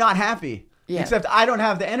 Except I'm not happy. Yeah. Except I don't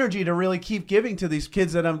have the energy to really keep giving to these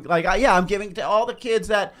kids that I'm like, I'm giving to all the kids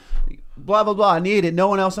that blah, blah, blah need it. No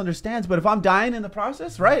one else understands. But if I'm dying in the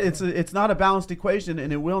process, right, it's not a balanced equation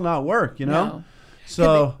and it will not work, No.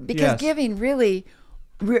 So because giving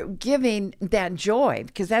that joy,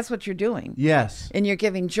 because that's what you're doing. Yes. And you're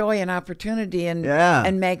giving joy and opportunity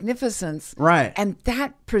and magnificence. Right. And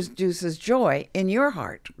that produces joy in your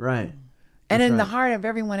heart. Right. And in the heart of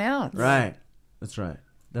everyone else. Right. That's right.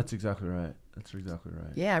 That's exactly right. That's exactly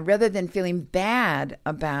right. Yeah, rather than feeling bad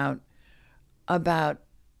about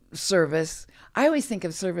service, I always think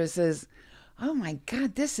of service as, oh my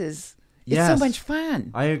God, it's so much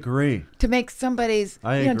fun. I agree. To make somebody's,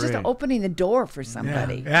 just opening the door for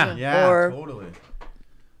somebody. Yeah, or, totally.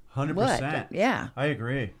 100%. What? Yeah. I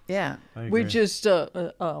agree. Yeah. We just,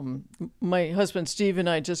 my husband Steve and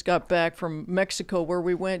I just got back from Mexico, where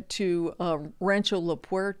we went to Rancho La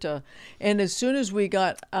Puerta. And as soon as we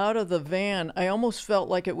got out of the van, I almost felt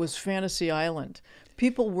like it was Fantasy Island.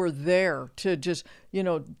 People were there to just,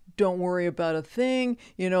 don't worry about a thing.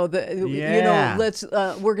 Let's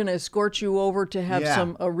we're going to escort you over to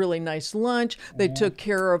have a really nice lunch. They took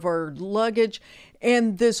care of our luggage.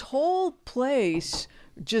 And this whole place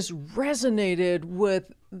just resonated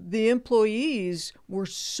with the employees. Were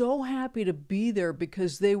so happy to be there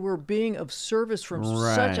because they were being of service from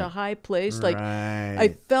such a high place. Like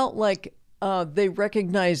I felt like they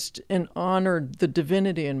recognized and honored the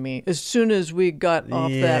divinity in me as soon as we got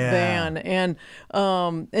off that van, and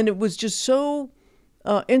it was just so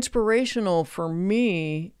inspirational for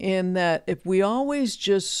me in that if we always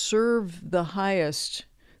just serve the highest,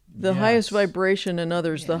 the highest vibration in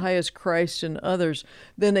others, the highest Christ in others,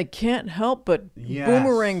 then it can't help but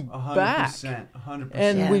boomerang 100%, back. 100%.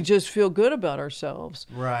 And we just feel good about ourselves.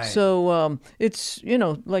 Right. So it's,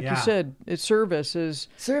 like you said, service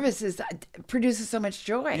produces so much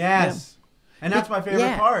joy. Yes. And that's my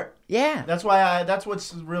favorite part. Yeah. That's why that's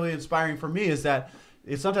what's really inspiring for me is that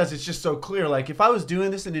sometimes it's just so clear. Like if I was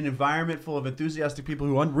doing this in an environment full of enthusiastic people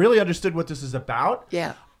who really understood what this is about,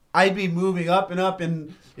 I'd be moving up,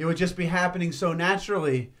 and it would just be happening so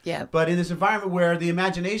naturally. Yeah. But in this environment where the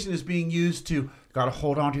imagination is being used to, got to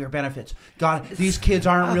hold on to your benefits. These kids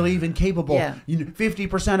aren't really even capable. Yeah.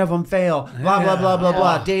 50% of them fail. Blah, blah, blah, blah,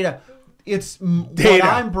 blah. Data. It's what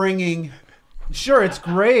I'm bringing. Sure, it's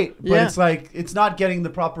great, but it's like it's not getting the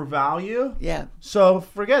proper value. Yeah. So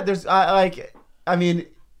forget. When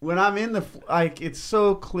I'm in the it's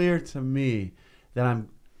so clear to me that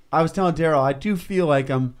I was telling Daryl, I do feel like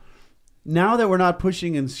now that we're not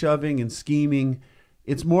pushing and shoving and scheming,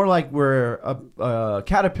 it's more like we're a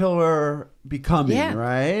caterpillar becoming,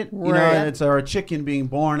 right? It's or a chicken being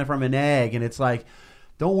born from an egg, and it's like,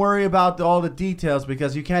 don't worry about all the details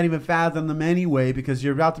because you can't even fathom them anyway because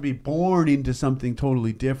you're about to be born into something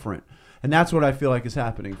totally different. And that's what I feel like is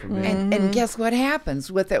happening for me. And guess what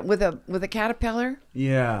happens with a caterpillar?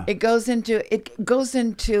 Yeah. It goes into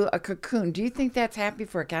a cocoon. Do you think that's happy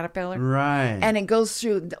for a caterpillar? Right. And it goes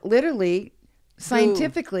through literally,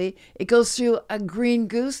 scientifically, it goes through a green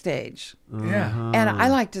goo stage. Yeah. And I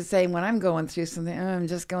like to say when I'm going through something, I'm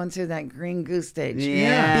just going through that green goo stage.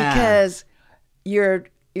 Yeah. Because you're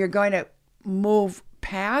going to move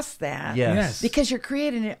past that. Yes. Because you're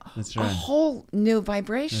creating a whole new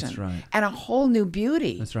vibration. That's right. And a whole new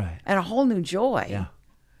beauty. That's right. And a whole new joy. Yeah.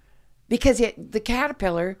 Because the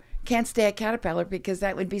caterpillar can't stay a caterpillar because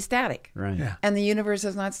that would be static. Right. Yeah. And the universe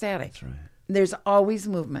is not static. That's right. There's always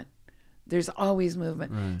movement. There's always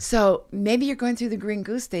movement. Right. So maybe you're going through the green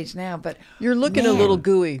goose stage now, but you're looking a little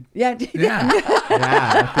gooey. Yeah. Yeah,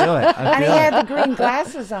 I feel it. And he had the green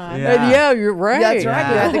glasses on. Yeah. And you're right. That's right.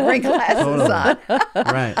 You had the green glasses on.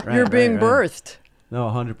 Right. You're being birthed. No,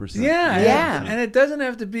 100%. Yeah. And it doesn't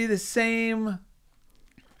have to be the same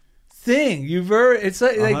thing. It's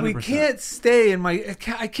like we 100%. can't stay in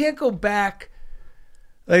I can't go back.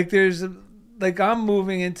 I'm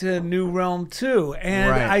moving into a new realm too.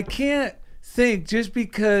 And I can't think just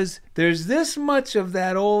because there's this much of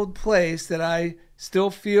that old place that I still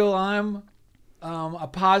feel I'm a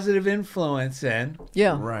positive influence in.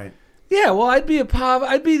 Yeah. Right. Yeah, well, I'd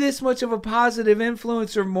be this much of a positive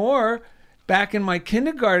influence or more back in my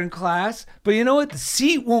kindergarten class, but you know what? The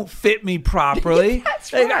seat won't fit me properly.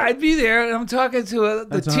 That's right. I'd be there, and I'm talking to the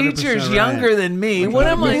That's teacher's 100% younger right. than me. What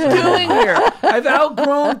am I doing here? I've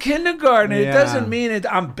outgrown kindergarten. It Yeah. doesn't mean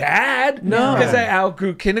I'm bad. No. Because I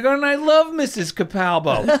outgrew kindergarten. I love Mrs.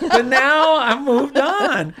 Capalbo. But now I've moved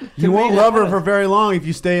on. You won't love her for very long if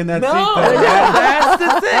you stay in that seat. No, though. that's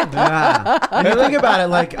the thing. Yeah. And you think about it,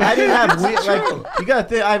 like I didn't have you got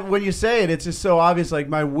to think when you say it, it's just so obvious. Like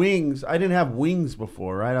my wings, I didn't have wings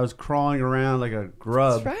before, right? I was crawling around like a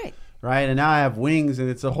grub. That's right. Right, and now I have wings, and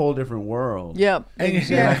it's a whole different world. Yep. And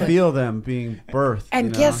I feel them being birthed.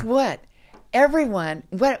 And guess what? Everyone,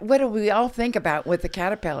 what do we all think about with the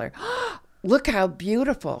caterpillar? Look how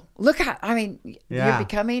beautiful. You're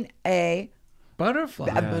becoming a Butterfly.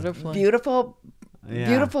 Butterfly. beautiful, Yeah.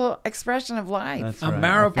 beautiful expression of life. That's A right.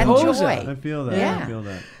 Mariposa. And I feel that. Yeah. I feel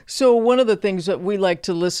that. So one of the things that we like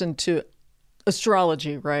to listen to,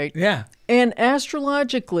 astrology, right? Yeah. And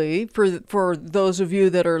astrologically, for those of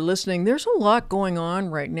you that are listening, there's a lot going on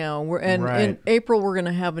right now. In April we're going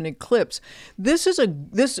to have an eclipse. This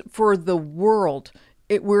for the world.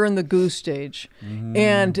 We're in the goose stage,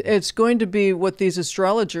 and it's going to be what these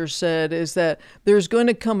astrologers said is that there's going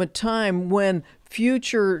to come a time when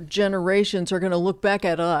future generations are going to look back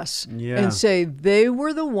at us and say they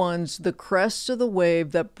were the ones, the crests of the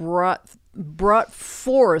wave that brought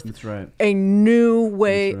forth a new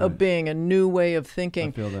way of being, a new way of thinking.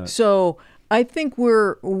 I feel that. So I think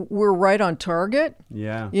we're right on target.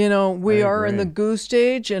 Yeah. We are in agree. the goose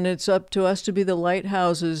stage, and it's up to us to be the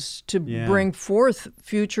lighthouses to bring forth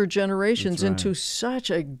future generations into such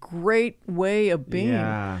a great way of being.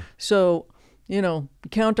 Yeah. So,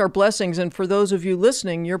 count our blessings. And for those of you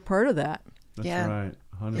listening, you're part of that. That's Yeah. right.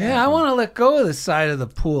 100%. Yeah, I want to let go of the side of the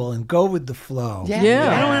pool and go with the flow. Yeah.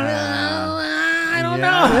 I don't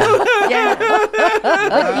know.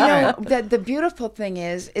 Yeah. But, the beautiful thing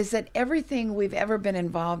is that everything we've ever been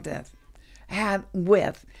involved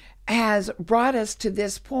with has brought us to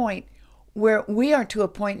this point where we are to a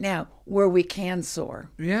point now where we can soar.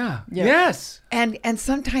 Yeah. Yes. And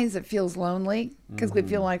sometimes it feels lonely because we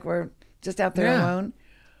feel like we're just out there alone.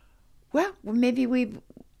 well, maybe we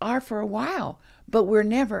are for a while, but we're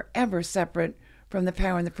never, ever separate from the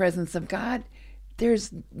power and the presence of God.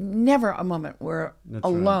 There's never a moment we're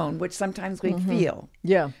alone, which sometimes we feel.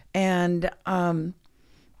 Yeah. And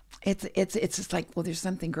it's just like, well, there's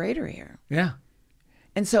something greater here. Yeah.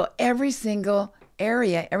 And so every single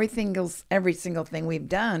area, every single thing we've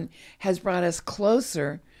done has brought us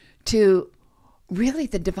closer to really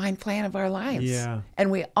the divine plan of our lives. Yeah.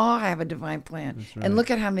 And we all have a divine plan. Right. And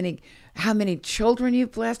look at how many children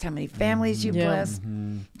you've blessed, how many families you've blessed.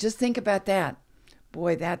 Just think about that.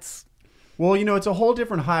 Boy, that's... Well, it's a whole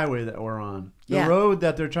different highway that we're on. The road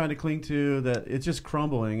that they're trying to cling to, that it's just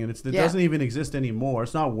crumbling, and it doesn't even exist anymore.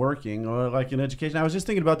 It's not working. Or like in education, I was just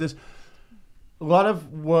thinking about this. A lot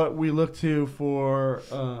of what we look to for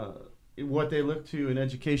what they look to in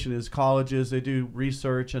education is colleges. They do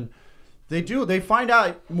research, and they find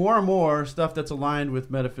out more and more stuff that's aligned with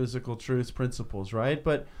metaphysical truths, principles, right?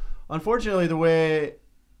 But unfortunately, the way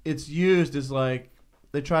it's used is like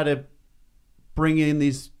they try to bring in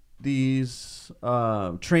these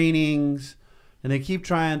trainings, and they keep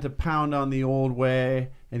trying to pound on the old way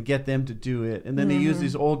and get them to do it, and then they use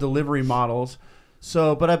these old delivery models.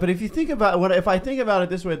 So, but if you think about if I think about it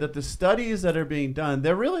this way, that the studies that are being done,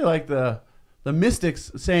 they're really like the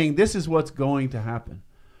mystics saying this is what's going to happen.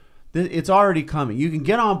 It's already coming. You can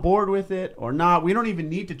get on board with it or not. We don't even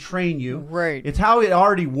need to train you. Right. It's how it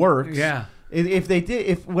already works. Yeah.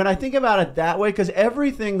 When I think about it that way, because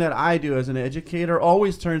everything that I do as an educator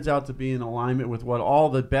always turns out to be in alignment with what all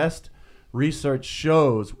the best research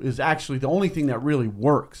shows is actually the only thing that really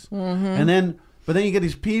works. But then you get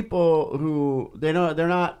these people who they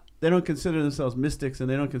don't consider themselves mystics, and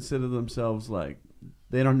they don't consider themselves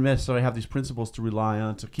they don't necessarily have these principles to rely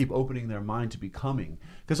on to keep opening their mind to becoming.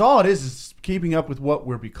 Because all it is keeping up with what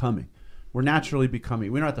we're becoming. We're naturally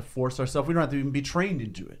becoming. We don't have to force ourselves. We don't have to even be trained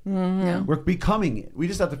into it. We're becoming it. We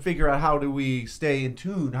just have to figure out how do we stay in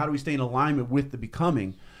tune, how do we stay in alignment with the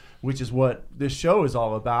becoming, which is what this show is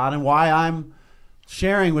all about, and why I'm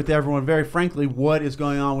sharing with everyone, very frankly, what is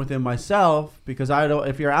going on within myself. Because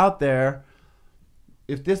if you're out there,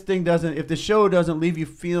 if the show doesn't leave you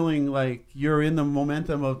feeling like you're in the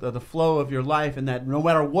momentum of the flow of your life, and that no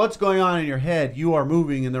matter what's going on in your head, you are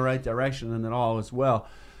moving in the right direction, and that all is well.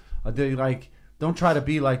 Don't try to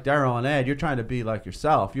be like Daryl and Ed. You're trying to be like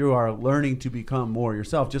yourself. You are learning to become more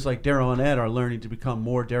yourself, just like Daryl and Ed are learning to become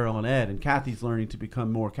more Daryl and Ed, and Cathy's learning to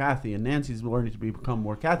become more Cathy, and Nancy's learning to become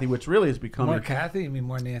more Cathy, which really is becoming... More Cathy? You mean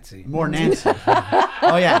more Nancy? More Nancy.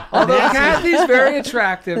 Oh, yeah. Although Cathy's very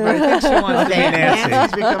attractive, but I think she wants to be Nancy.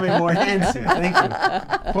 Nancy's becoming more Nancy. Thank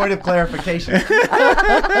you. Point of clarification.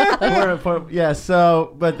 But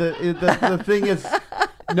the thing is,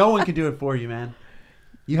 no one can do it for you, man.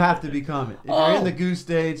 You have to become it. If you're in the goose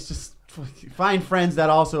stage, just find friends that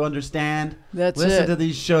also understand. Listen to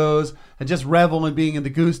these shows and just revel in being in the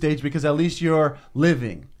goose stage, because at least you're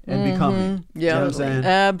living and becoming. Yeah, you know what I'm saying?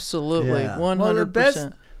 Absolutely. 100%. Well, the best.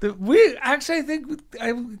 I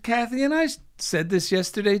think Cathy and I said this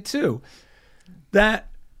yesterday too,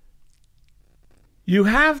 that you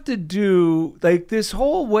have to do this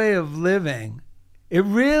whole way of living. It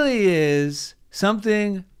really is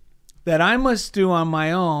something that I must do on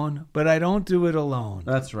my own, but I don't do it alone.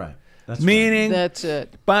 That's right. Meaning, that's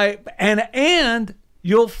it. And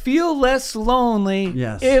you'll feel less lonely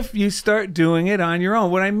if you start doing it on your own.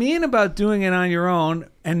 What I mean about doing it on your own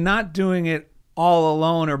and not doing it all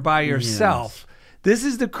alone or by yourself, this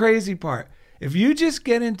is the crazy part. If you just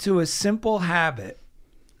get into a simple habit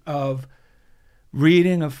of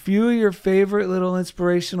reading a few of your favorite little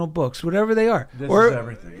inspirational books, whatever they are. This is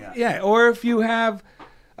everything, Yeah, or if you have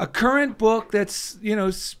a current book that's,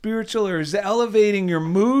 spiritual or is elevating your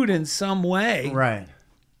mood in some way. Right.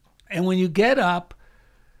 And when you get up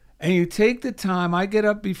and you take the time, I get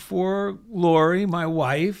up before Lori, my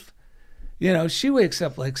wife. She wakes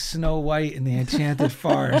up like Snow White in the Enchanted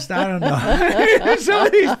Forest. I don't know. Some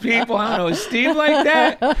of these people, I don't know, is Steve like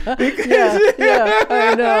that? Yeah,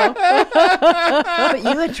 I know. But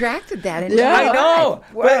you attracted that into I know.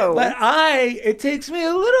 Whoa. But it takes me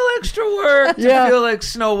a little extra work to feel like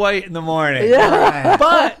Snow White in the morning. Yeah.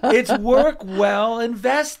 But it's work well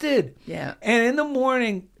invested. Yeah. And in the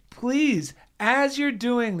morning, please, as you're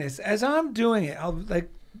doing this, as I'm doing it, I'll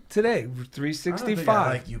today, 365. I don't think I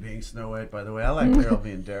like you being Snow White, by the way. I like Daryl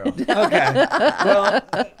being Daryl. Okay.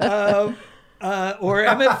 Well, or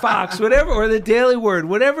Emmett Fox, whatever, or the Daily Word,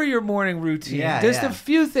 whatever your morning routine. Just a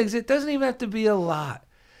few things. It doesn't even have to be a lot.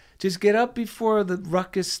 Just get up before the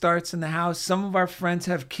ruckus starts in the house. Some of our friends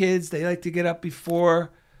have kids. They like to get up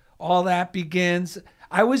before all that begins.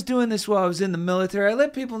 I was doing this while I was in the military. I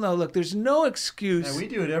let people know, look, there's no excuse. And we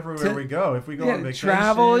do it everywhere we go. If we go on vacation,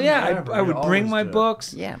 travel, whatever, I would bring my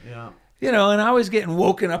books. Yeah. You know, and I was getting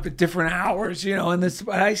woken up at different hours, you know, and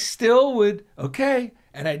but I still would,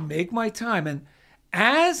 and I'd make my time. And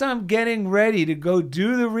as I'm getting ready to go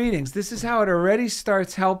do the readings, this is how it already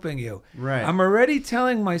starts helping you. Right. I'm already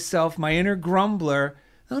telling myself, my inner grumbler,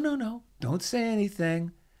 no, don't say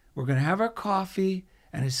anything. We're going to have our coffee.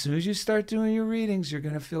 And as soon as you start doing your readings, you're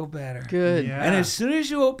going to feel better. Good. Yeah. And as soon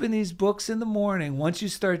as you open these books in the morning, once you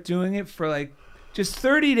start doing it for like just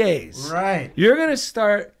 30 days, Right. you're going to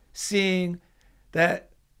start seeing that.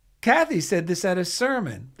 Cathy said this at a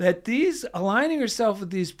sermon, that these aligning yourself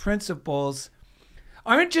with these principles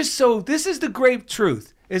aren't just so, this is the great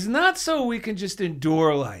truth. It's not so we can just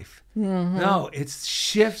endure life. Mm-hmm. No, it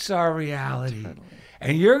shifts our reality. Totally.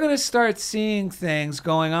 And you're going to start seeing things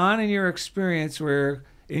going on in your experience where,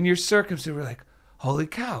 in your circumstance, we're like, holy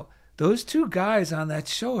cow, those two guys on that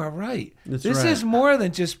show are right. This is more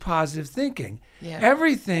than just positive thinking. Yeah.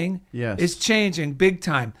 Everything is changing big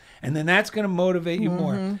time. And then that's going to motivate you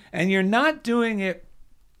more. And you're not doing it,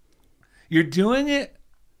 you're doing it,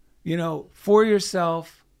 you know, for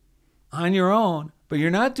yourself on your own, but you're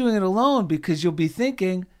not doing it alone because you'll be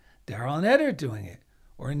thinking, Daryl and Ed are doing it.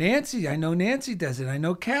 Or Nancy, I know Nancy does it. I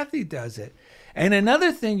know Cathy does it. And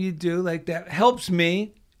another thing you do, like that helps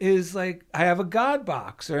me, is like I have a God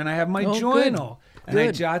box, and I have my journal. Good. And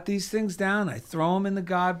I jot these things down. I throw them in the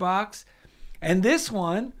God box. And this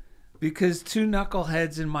one, because two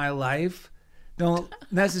knuckleheads in my life don't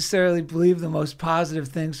necessarily believe the most positive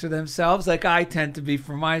things for themselves, like I tend to be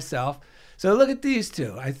for myself. So look at these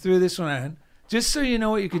two. I threw this one in, just so you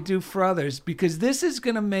know what you could do for others, because this is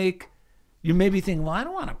going to make you may be thinking, well, I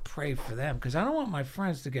don't want to pray for them because I don't want my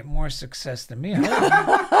friends to get more success than me.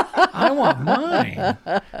 I want mine.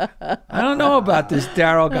 I don't know about this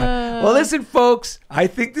Daryl guy. Well, listen, folks, I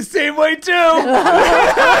think the same way too.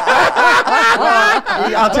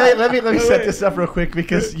 I'll tell you. Let me set this up real quick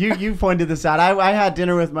because you pointed this out. I had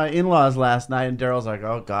dinner with my in-laws last night, and Daryl's like,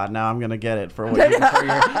 "Oh God, now I'm gonna get it for what you."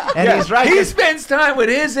 And he's right. He spends time with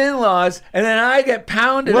his in-laws, and then I get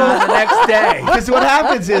pounded on the next day. Because what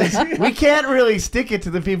happens is we can't really stick it to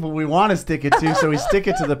the people we want to stick it to, so we stick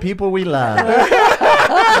it to the people we love. That's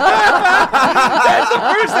the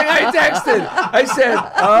first thing I texted. I said,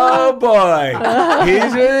 "Oh boy,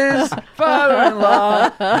 he's with his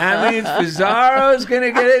father-in-law. That means Pizarro's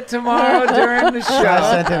gonna get it tomorrow during the show."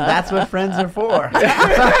 I sent him, "That's what friends are for."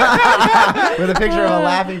 With a picture of a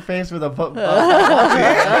laughing face with a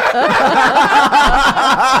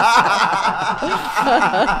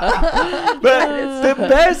But the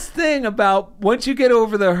best thing about once you get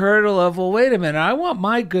over the hurdle of, well, wait a minute, I want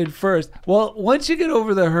my good first. Well, once you get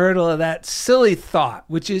over the hurdle of that silly thought,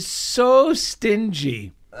 which is so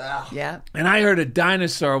stingy. Yeah. And I heard a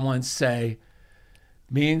dinosaur once say,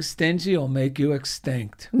 being stingy will make you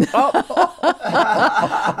extinct.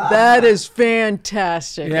 That is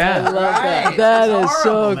fantastic. Yeah. I love that. That is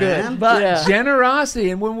so good. But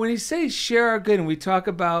generosity, and when we say share our good, and we talk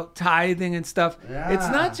about tithing and stuff, it's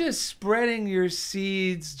not just spreading your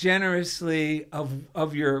seeds generously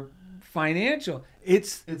of your financial.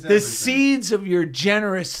 It's the everything. Seeds of your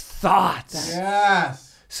generous thoughts.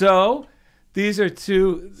 Yes. So these are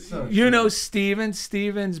two. So you know Steven.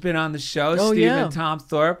 Steven's been on the show. Oh, Steven Tom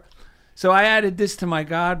Thorpe. So I added this to my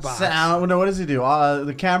God box. No, what does he do?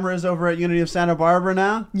 The camera is over at Unity of Santa Barbara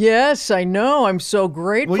now? Yes, I know. I'm so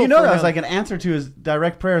grateful. Well, you know for that him. was like an answer to his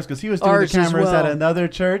direct prayers because he was doing Ours the as cameras well. at another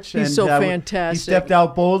church. He's and so fantastic. He stepped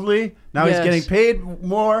out boldly. Now Yes. he's getting paid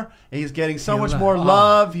more. He's getting so much more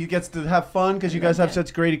love. He gets to have fun because you guys have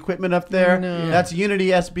such great equipment up there. That's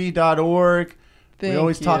unitysb.org. We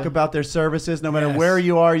always talk about their services. No matter where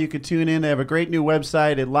you are, you could tune in. They have a great new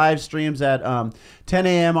website. It live streams at 10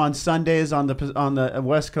 a.m. on Sundays on the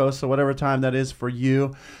West Coast, so whatever time that is for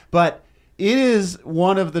you. But it is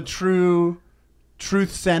one of the true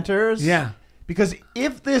truth centers. Yeah. Because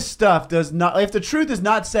if this stuff if the truth is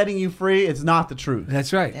not setting you free, it's not the truth.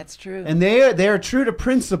 That's right. That's true. And they are true to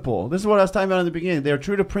principle. This is what I was talking about in the beginning. They are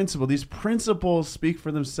true to principle. These principles speak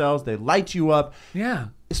for themselves. They light you up. Yeah.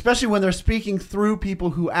 Especially when they're speaking through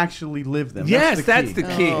people who actually live them. Yes, that's the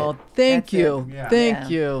key. Oh, thank you. Yeah. Thank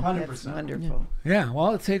you. 100%. That's wonderful. Yeah,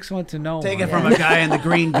 well, it takes one to know Take one. it from a guy in the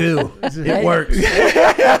green goo. It works.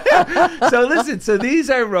 So listen, these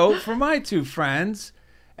I wrote for my two friends,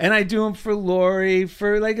 and I do them for Lori,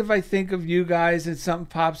 for like if I think of you guys and something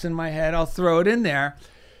pops in my head, I'll throw it in there.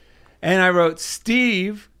 And I wrote,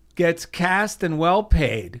 Steve gets cast and well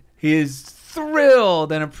paid. He is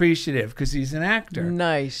thrilled and appreciative because he's an actor.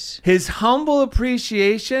 Nice. His humble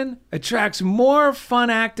appreciation attracts more fun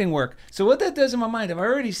acting work. So what that does in my mind, if I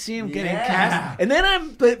already see him getting cast, and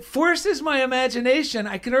then but forces my imagination,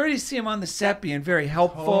 I can already see him on the set being very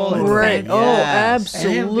helpful. And Right. thankful. Oh,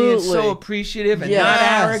 absolutely. And him being so appreciative and not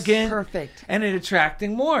arrogant. Perfect. And it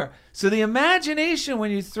attracting more. So the imagination,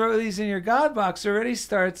 when you throw these in your God box, already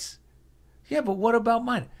starts, yeah, but what about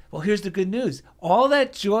mine? Well, here's the good news. All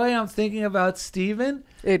that joy I'm thinking about Stephen,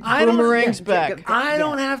 It boomerangs back. I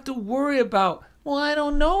don't have to worry about, well, I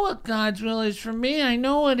don't know what God's will is for me. I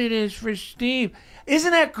know what it is for Steve.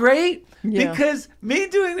 Isn't that great? Yeah. Because me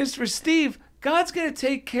doing this for Steve, God's going to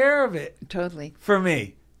take care of it Totally. for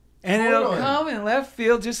me. And it'll Totally. come in left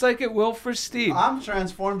field just like it will for Steve. I'm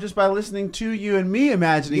transformed just by listening to you and me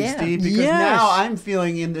imagining Yeah. Steve, because Yes. now I'm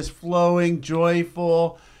feeling in this flowing,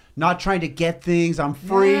 joyful, not trying to get things. I'm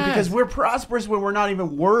free Yes. because we're prosperous when we're not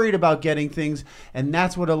even worried about getting things, and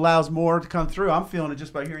that's what allows more to come through. I'm feeling it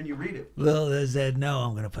just by hearing you read it. Little does Ed know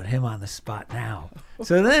I'm going to put him on the spot now.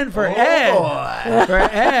 So then for Oh,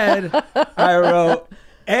 Ed, I wrote,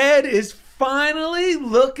 Ed is finally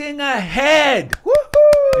looking ahead.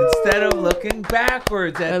 Instead of looking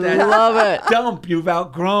backwards at I that love it. dump you've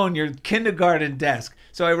outgrown your kindergarten desk.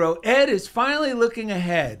 So I wrote, Ed is finally looking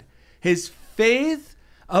ahead. His faith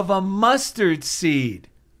of a mustard seed,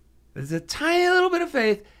 there's a tiny little bit of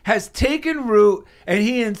faith, has taken root, and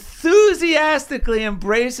he enthusiastically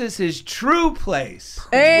embraces his true place.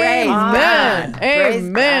 Amen. Praise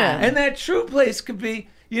Amen. And that true place could be,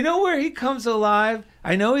 you know where he comes alive?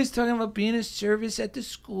 I know he's talking about being a service at the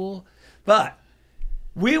school, but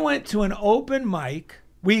we went to an open mic.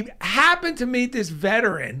 We happened to meet this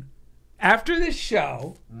veteran after the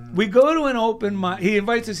show. We go to an open mic. He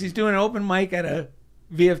invites us. He's doing an open mic at a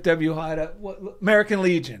VFW American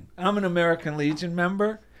Legion. I'm an American Legion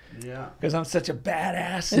member. Yeah. Because I'm such a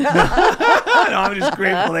badass. No, I'm just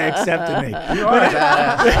grateful they accepted me. You are a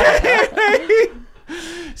badass.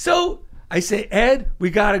 So I say, Ed, we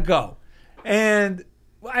got to go. And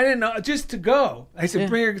I didn't know, just to go. I said,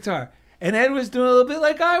 bring your guitar. And Ed was doing a little bit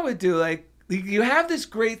like I would do. Like, you have this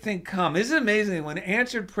great thing come. Isn't it amazing? When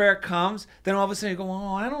answered prayer comes, then all of a sudden you go,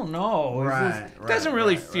 oh, I don't know. It doesn't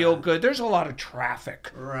really feel good. There's a lot of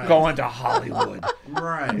traffic going to Hollywood.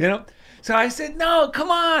 Right. You know? So I said, no,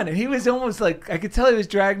 come on. And he was almost like, I could tell he was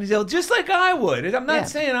dragging his heel, just like I would. I'm not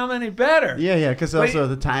saying I'm any better. Yeah, because also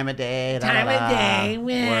the time of day.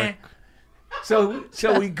 Meh.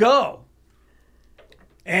 So we go.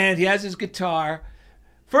 And he has his guitar.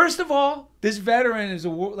 First of all, this veteran is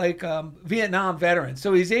a Vietnam veteran.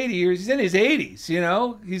 So he's 80 years. He's in his 80s, you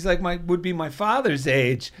know? He's like would be my father's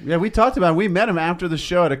age. Yeah, we talked about it. We met him after the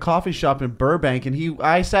show at a coffee shop in Burbank, and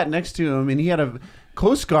I sat next to him, and he had a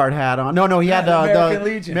Coast Guard hat on. No, he had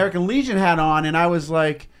the American Legion hat on, and I was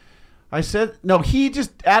like, he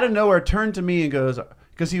just out of nowhere turned to me and goes,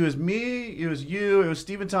 because he was me, it was you, it was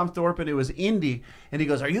Stephen Tom Thorpe, and it was Indy, and he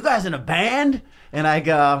goes, are you guys in a band? And I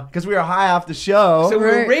go, because we were high off the show. So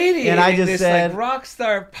we're radiating and I just this said, like rock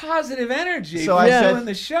star positive energy so from I said, doing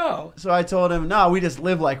the show. So I told him, no, we just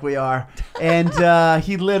live like we are. And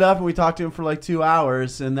he lit up, and we talked to him for like 2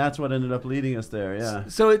 hours, and that's what ended up leading us there, yeah.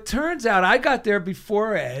 So it turns out I got there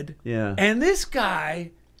before Ed. Yeah. And this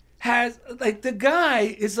guy the guy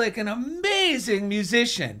is like an amazing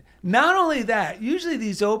musician. Not only that, usually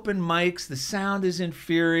these open mics, the sound is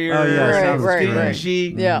inferior. Oh, yeah, right.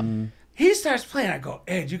 dingy. Yeah. He starts playing. I go,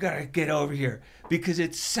 Ed, you got to get over here because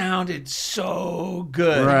it sounded so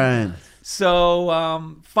good. Right.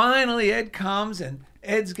 So finally Ed comes, and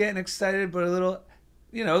Ed's getting excited but a little,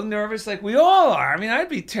 nervous like we all are. I mean, I'd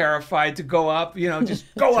be terrified to go up, just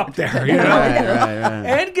go up there, Right.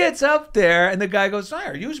 Ed gets up there, and the guy goes,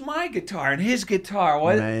 Sire, use my guitar. And his guitar,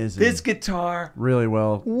 Amazing. this guitar, Really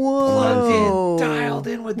well. plugged in, dialed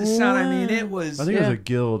in with the sound. I mean, it was... I think it was a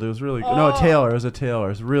Guild. It was really good. No, a Taylor. It was a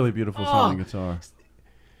Taylor. It's a really beautiful sounding guitar.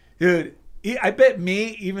 Dude, I bet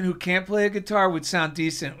me, even who can't play a guitar, would sound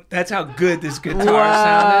decent. That's how good this guitar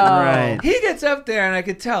sounded. Right. He gets up there, and I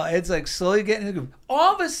could tell Ed's like slowly getting in the groove.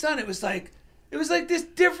 All of a sudden, it was like this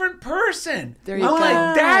different person. There you I'm go.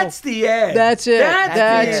 like, that's the Ed. That's it.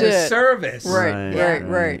 That's it. the service.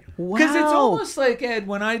 Right. Wow. Because it's almost like, Ed,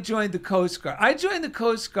 when I joined the Coast Guard. I joined the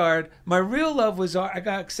Coast Guard. My real love was art. I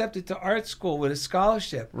got accepted to art school with a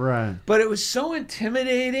scholarship. Right. But it was so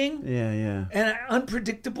intimidating. Yeah. And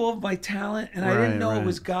unpredictable of my talent, and I didn't know it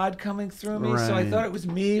was God coming through me, so I Right. thought it was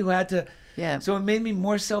me who had to. Yeah. So it made me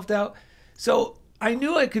more self-doubt. So I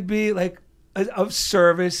knew I could be like of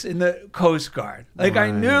service in the Coast Guard. Like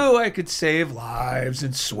I knew I could save lives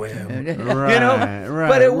and swim, Right.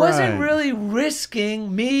 but it wasn't really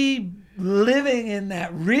risking me living in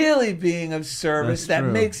that, really being of service That's that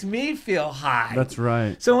true. makes me feel high. That's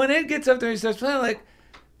right. So when Ed gets up there and he starts playing, like,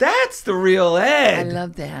 that's the real Ed. I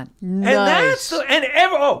love that. And that's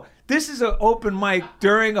this is an open mic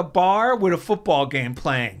during a bar with a football game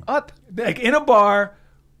playing. Up. Like in a bar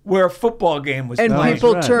where a football game was And playing.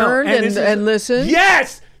 people right. turned and listened.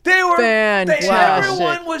 Yes, they were. Fantastic.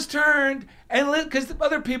 Everyone was turned, and because the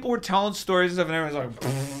other people were telling stories and stuff, and everyone's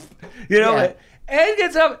like, Yeah. Ed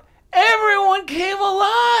gets up. Everyone came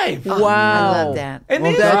alive. Wow. I love that. And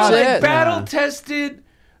Well, these are that's like it. battle tested,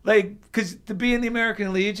 like, because to be in the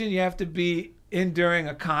American Legion, you have to be in during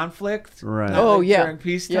a conflict. Right. not Oh, like yeah. during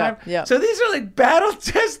peacetime. Yeah. So these are like battle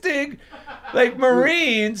testing, like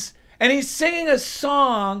Marines. And he's singing a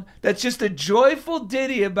song that's just a joyful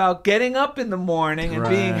ditty about getting up in the morning and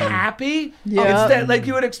being Right. happy. Yeah. Instead, like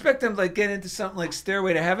you would expect him to like get into something like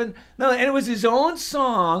Stairway to Heaven. No, and it was his own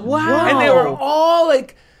song. Wow. And they were all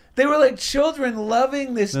like, they were like children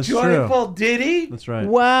loving this That's joyful ditty. That's right.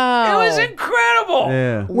 Wow. It was incredible.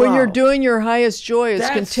 Yeah. When Wow. you're doing your highest joy, it's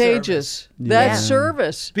That's contagious. Yeah. That's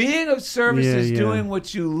service. Being of service Yeah, is yeah. doing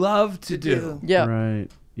what you love to do. Yeah. Right.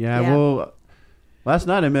 Yeah. Yeah. Well, last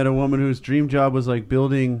night I met a woman whose dream job was like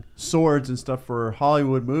building swords and stuff for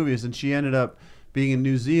Hollywood movies, and she ended up being in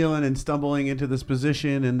New Zealand and stumbling into this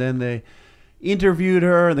position, and then they interviewed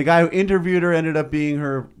her, and the guy who interviewed her ended up being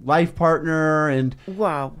her life partner, and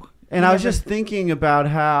Wow. I was just thinking about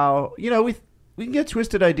how, you know, we can get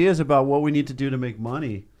twisted ideas about what we need to do to make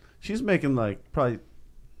money. She's making like probably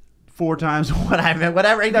 4 times what I meant,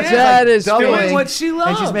 whatever. You know, she's That like is doubling, doing what she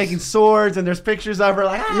loves. and she's making swords, and there's pictures of her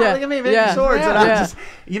like, Yeah, look at me making yeah, swords, and yeah. I'm just,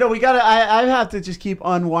 you know, we gotta. I have to just keep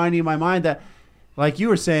unwinding my mind that, like you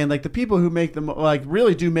were saying, like the people who make them like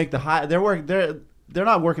really do make the high. They're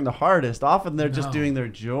not working the hardest. Often they're just doing their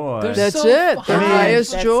joy. They're That's so it. Their fun.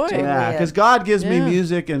 highest That's joy. totally Yeah, it. because God gives me Yeah.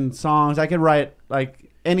 music and songs. I could write like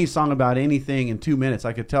any song about anything in 2 minutes.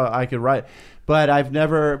 I could write, but I've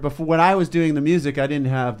never before. When I was doing the music, I didn't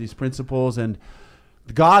have these principles, and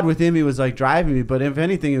God within me was like driving me. But if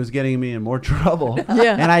anything, it was getting me in more trouble.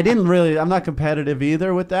 Yeah. And I didn't really. I'm not competitive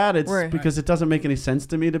either with that. It's Right. because it doesn't make any sense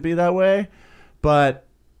to me to be that way. But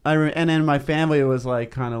and in my family, it was like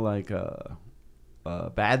kind of like a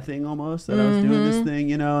bad thing almost that I was doing this thing,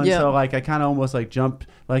 you know, and Yeah. so like I kind of almost like jumped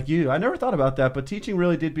like you. I never thought about that, but teaching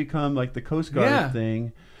really did become like the Coast Guard Yeah.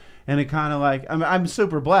 thing, and it kind of like I'm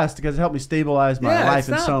super blessed because it helped me stabilize my Yeah, life it's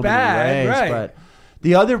in not so bad, many ways. right. But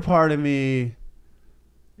the other part of me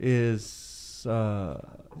is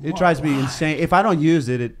it drives me insane if I don't use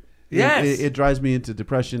it. Yes. It drives me into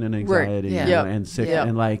depression and anxiety Yeah. you know, Yep. and sick Yep.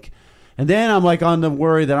 and like, and then I'm like on the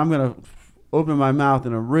worry that I'm gonna open my mouth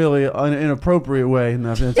in a really inappropriate way in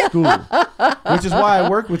school, which is why I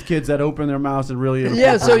work with kids that open their mouths in really inappropriate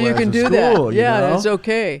Yeah, so you ways can in do school, that. you Yeah, know? it's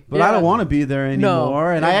okay. But yeah. I don't want to be there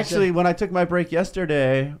anymore. And I Yeah, actually, when I took my break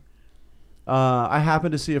yesterday, I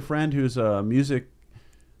happened to see a friend who's a music.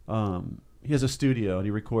 He has a studio and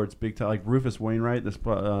he records big time, like Rufus Wainwright, this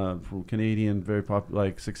from Canadian, very popular,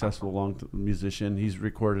 like successful musician. He's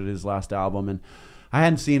recorded his last album, and I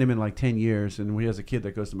hadn't seen him in like 10 years. And he has a kid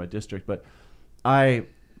that goes to my district, but I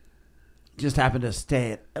just happened to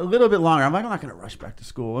stay a little bit longer. I'm like, I'm not going to rush back to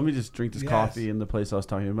school. Let me just drink this coffee in the place I was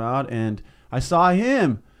talking about. And I saw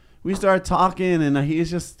him. We started talking, and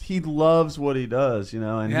he loves what he does, you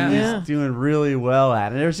know, and he's doing really well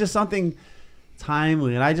at it. There's just something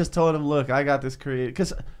timely. And I just told him, look, I got this creative,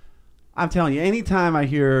 because I'm telling you, anytime I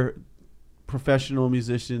hear professional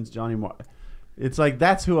musicians, Johnny Marr, it's like,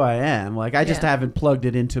 that's who I am. Like, I just haven't plugged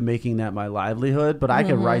it into making that my livelihood, but I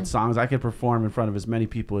could write songs. I could perform in front of as many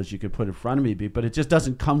people as you could put in front of me, but it just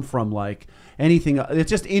doesn't come from like anything. It's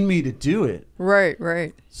just in me to do it. Right.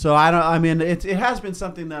 So it has been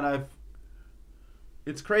something that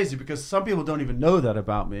it's crazy because some people don't even know that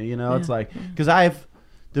about me, you know. It's like, because I've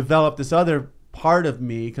developed this other part of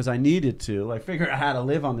me because I needed to like figure out how to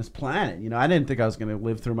live on this planet, you know. I didn't think I was going to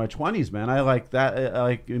live through my 20s, man. I like that,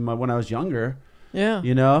 like when I was younger,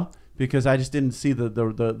 you know, because I just didn't see the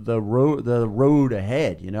road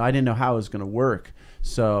ahead, you know. I didn't know how it was going to work.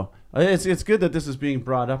 So it's good that this is being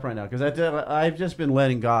brought up right now, because I've just been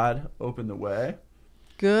letting God open the way.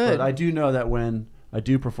 Good. But I do know that when I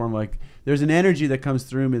do perform, like, there's an energy that comes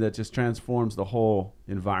through me that just transforms the whole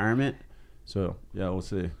environment. So yeah, we'll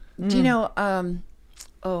see. Do you know,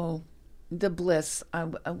 the Bliss,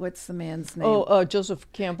 what's the man's name?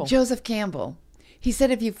 Joseph Campbell. Joseph Campbell. He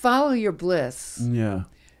said if you follow your bliss Yeah.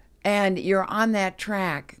 and you're on that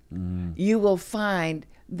track, you will find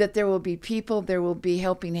that there will be people, there will be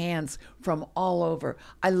helping hands from all over.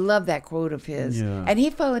 I love that quote of his. Yeah. And he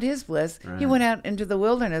followed his bliss. Right. He went out into the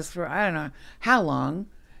wilderness for, I don't know how long,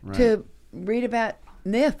 to read about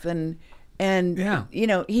Nith and you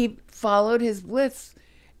know, he followed his bliss,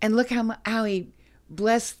 and look how he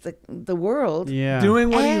blessed the world. Yeah. Doing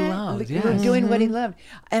what he loved. Yes. Doing what he loved.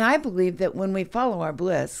 And I believe that when we follow our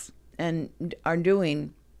bliss and are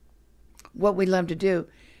doing what we love to do,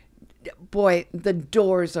 boy, the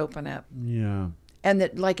doors open up. Yeah. And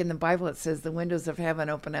that, like in the Bible, it says the windows of heaven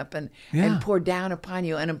open up and pour down upon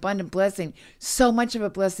you an abundant blessing. So much of a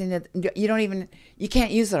blessing that you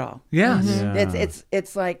can't use it all. Yes. Yeah.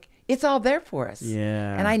 It's like, it's all there for us.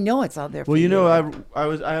 Yeah. And I know it's all there for Well, you. you know,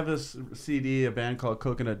 I have this CD, a band called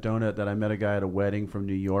Coconut Donut, that I met a guy at a wedding from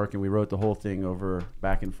New York, and we wrote the whole thing over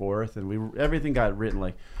back and forth, and everything got written.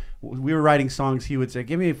 Like, we were writing songs. He would say,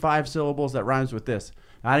 "Give me 5 syllables that rhymes with this."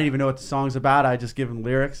 I didn't even know what the song's about. I just give him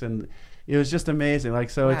lyrics, and it was just amazing.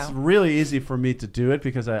 Like, so it's really easy for me to do it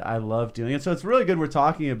because I love doing it. So it's really good we're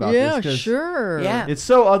talking about this. Yeah, sure. Yeah. It's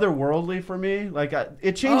so otherworldly for me. Like,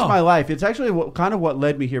 it changed my life. It's actually kind of what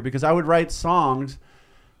led me here, because I would write songs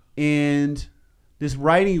and this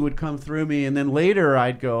writing would come through me, and then later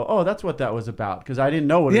I'd go, "Oh, that's what that was about," because I didn't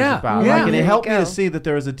know what it was about. Yeah. Like, and it There helped you me to go. see that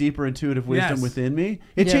there was a deeper intuitive wisdom within me.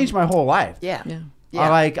 It Yeah. changed my whole life. Yeah. Yeah.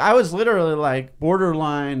 I was literally like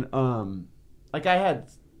borderline, like I had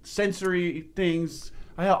sensory things.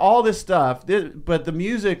 I had all this stuff, but the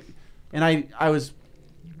music, and I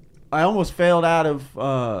almost failed out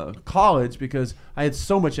of college because I had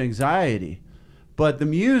so much anxiety. But the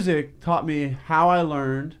music taught me how I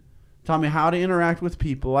learned, taught me how to interact with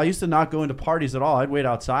people. I used to not go into parties at all. I'd wait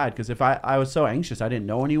outside because if I was so anxious, I didn't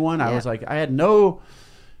know anyone. I was like, I had no.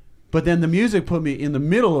 But then the music put me in the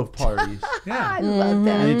middle of parties. Yeah. I love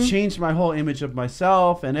that. And it changed my whole image of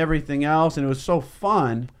myself and everything else. And it was so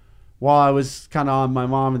fun while I was kind of on my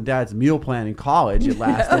mom and dad's meal plan in college. It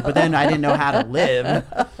lasted. But then I didn't know how to live.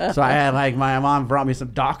 So I had, like, my mom brought me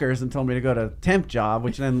some Dockers and told me to go to a temp job,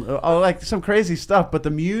 which then, like, some crazy stuff. But the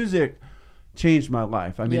music changed my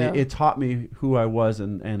life. I mean, it taught me who I was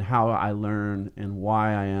and how I learn and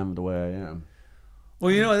why I am the way I am. Well,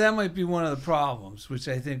 you know, that might be one of the problems, which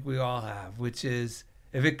I think we all have, which is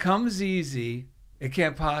if it comes easy, it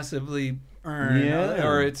can't possibly earn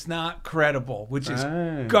or it's not credible, which is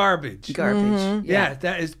garbage. Garbage. Yeah,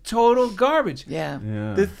 that is total garbage. Yeah.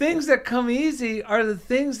 The things that come easy are the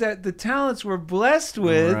things that the talents we're blessed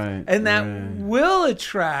with and that will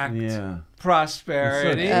attract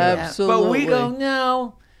prosperity. Absolutely. But we go,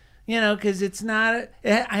 no. You know, because it's not,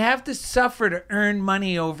 I have to suffer to earn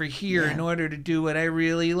money over here in order to do what I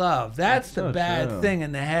really love. That's the bad thing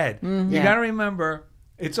in the head. You got to remember,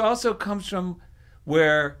 it also comes from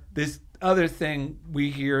where this other thing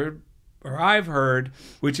we hear, or I've heard,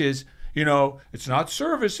 which is, you know, it's not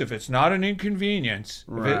service if it's not an inconvenience.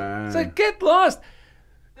 It's like, get lost.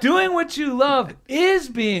 Doing what you love is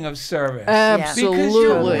being of service. Absolutely. Because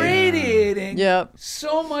you're radiating Yep.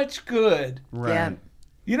 so much good. Yeah.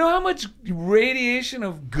 You know how much radiation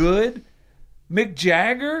of good Mick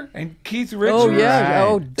Jagger and Keith Richards? Oh, yeah. Right.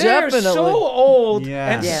 Oh, They're definitely. so old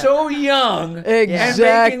Yeah. and Yeah. so young Exactly.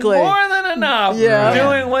 and making more than enough Yeah.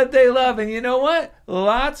 doing what they love. And you know what?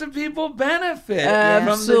 Lots of people benefit from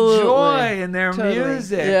Absolutely. the joy in their Totally.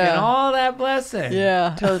 music Yeah. and all that blessing.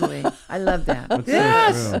 Yeah. Totally. I love that.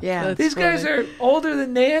 Yes. Yeah. That's These guys funny. are older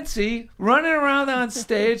than Nancy, running around on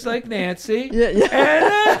stage like Nancy. Yeah.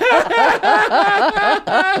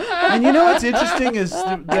 And you know what's interesting is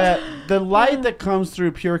that the light that comes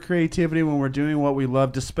through pure creativity when we're doing what we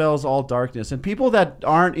love dispels all darkness. And people that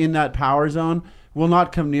aren't in that power zone will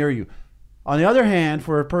not come near you. On the other hand,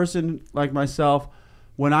 for a person like myself,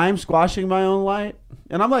 when I'm squashing my own light,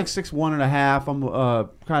 and I'm like 6'1.5", I'm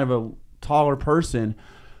kind of a taller person,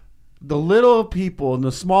 the little people and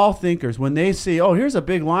the small thinkers, when they see, oh, here's a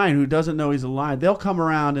big lion who doesn't know he's a lion, they'll come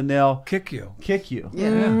around and they'll Kick you. kick you. Yeah.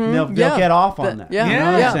 And they'll get off on that. Yeah. You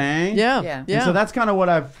know what Yeah. I'm saying? Yeah. Yeah. And so that's kind of what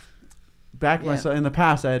I've backed Yeah. myself in the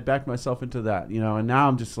past. I had backed myself into that, you know, and now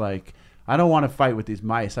I'm just like, I don't want to fight with these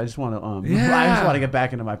mice. I just want to, I just want to get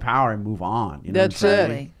back into my power and move on. You know That's what I'm it. saying?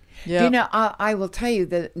 Totally. Yeah. Do you know, I will tell you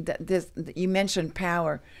that you mentioned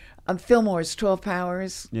power. Fillmore's 12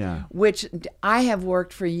 Powers, Yeah. which I have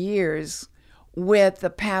worked for years with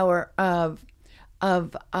the power of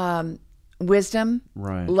wisdom,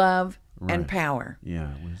 Right. love, Right. and power. Yeah.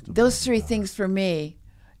 Wisdom. Those three things for me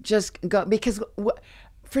just go, because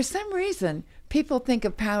for some reason people think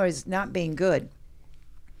of power as not being good.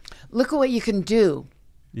 Look at what you can do,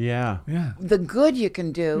 Yeah. Yeah. the good you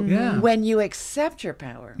can do Yeah. when you accept your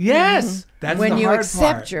power. Yes. That's When the you hard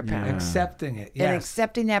accept part. your power. Yeah. Accepting it. And Yes.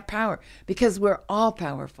 accepting that power, because we're all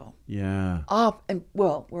powerful. Yeah.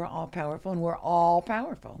 We're all powerful, and we're all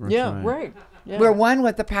powerful. Yeah. right. Right. Yeah. We're one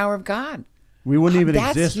with the power of God. We wouldn't even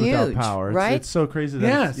That's exist without huge, power. right? It's so crazy that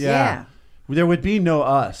Yes. Yeah. There would be no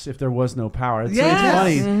us if there was no power. It's Yes.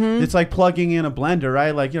 funny. Mm-hmm. It's like plugging in a blender,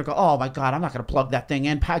 right? Like, you know, oh my God, I'm not going to plug that thing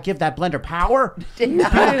in. Give that blender power.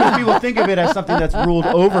 People think of it as something that's ruled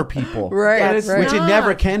over people. Right, That's right. Which it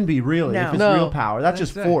never can be, really, No. if it's No. real power. That's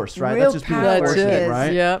just right. force, right? Real That's just people power forcing That's it, it.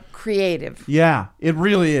 right? Yep. Creative. Yeah, it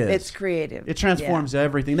really is. It's creative. It transforms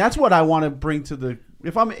everything. That's what I want to bring to the.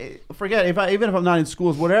 Even if I'm not in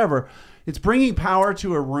schools, whatever. It's bringing power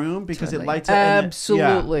to a room because it lights up.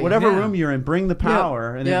 Absolutely. Whatever Yeah. room you're in, bring the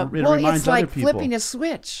power, and Yep. it Well, reminds it's like other people. flipping a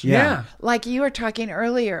switch. Yeah. Like you were talking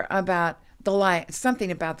earlier about the light,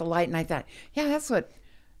 something about the light, and I thought, yeah, that's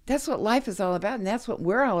what life is all about, and that's what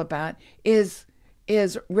we're all about. Is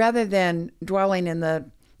rather than dwelling in the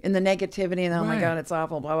negativity and oh my Right. God, it's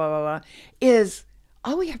awful, blah blah blah blah. Is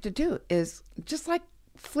all we have to do is just like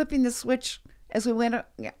flipping the switch as we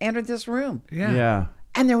entered this room, Yeah. Yeah.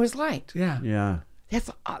 and there was light. Yeah. Yeah.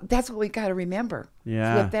 That's what we got to remember.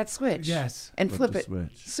 Yeah. Flip that switch. Yes. and Flip flip the it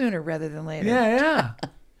switch. sooner rather than later. Yeah.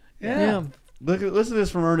 Yeah. Yeah. Listen to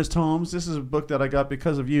this from Ernest Holmes. This is a book that I got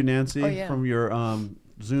because of you, Nancy, Oh, yeah. from your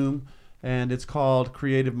Zoom, and it's called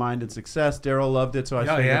Creative Mind and Success. Daryl loved it, so I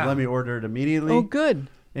figured yeah. let me order it immediately. Oh, good.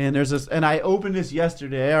 And there's this, and I opened this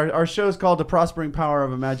yesterday. Our show is called The Prospering Power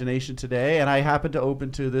of Imagination today, and I happened to open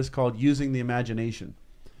to this called Using the Imagination.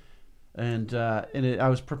 And I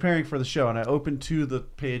was preparing for the show, and I opened to the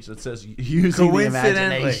page that says Using the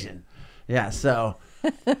Coincidentally. Imagination. Yeah, so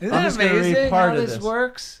Isn't I'm that just gonna read amazing part how of this this.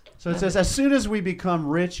 works? So it says, as soon as we become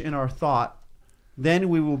rich in our thought, then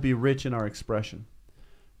we will be rich in our expression.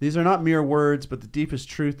 These are not mere words, but the deepest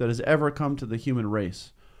truth that has ever come to the human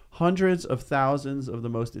race. Hundreds of thousands of the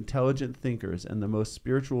most intelligent thinkers and the most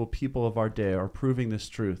spiritual people of our day are proving this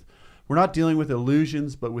truth. We're not dealing with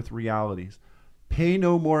illusions, but with realities. Pay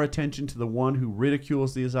no more attention to the one who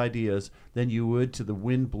ridicules these ideas than you would to the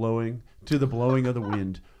blowing of the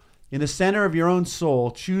wind. In the center of your own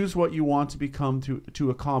soul, choose what you want to become to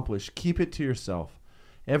accomplish. Keep it to yourself.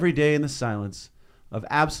 Every day in the silence of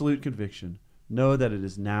absolute conviction, know that it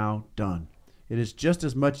is now done. It is just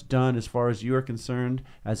as much done as far as you are concerned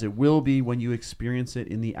as it will be when you experience it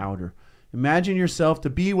in the outer. Imagine yourself to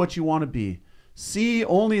be what you want to be. See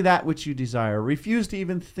only that which you desire. Refuse to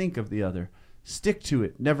even think of the other. Stick to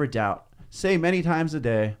it. Never doubt. Say many times a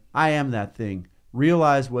day, I am that thing.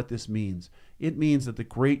 Realize what this means. It means that the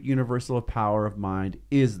great universal power of mind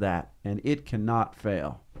is that, and it cannot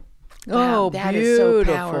fail. Oh, Wow, that beautiful. is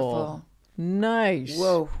so powerful. Nice.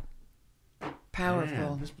 Whoa.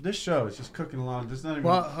 Powerful. Man, this show is just cooking along. There's not even...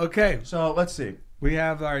 Well, okay. So let's see. We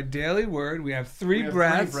have our daily word. We have three We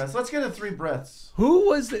have breaths. Let's get to 3 breaths. Who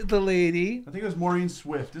was the lady? I think it was Maureen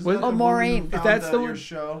Swift. Isn't Was- that the Oh, woman Maureen. who If found that's the your one-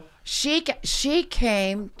 show? She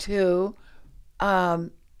came to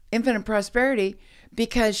Infinite Prosperity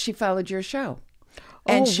because she followed your show.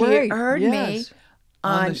 And Oh, she right. heard me Yes.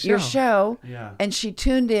 on the your show. show, Yeah. and she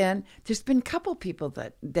tuned in. There's been a couple people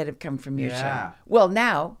that have come from your Yeah. show. Well,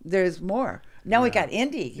 now there's more. Now we got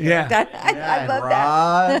Indy. Yeah. I love that.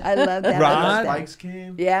 Rod. I love that. I Rod. love that. Spikes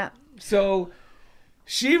came. Yeah. So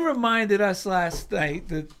she reminded us last night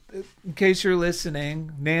that, in case you're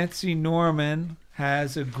listening, Nancy Norman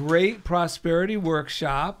has a great prosperity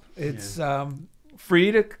workshop. It's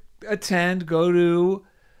free to attend. Go to,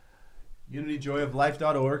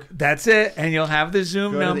 UnityJoyOfLife.org. that's it, and you'll have the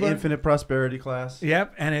Zoom Go number. to the Infinite Prosperity class.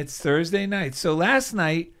 Yep, and it's Thursday night. So last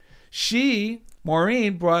night,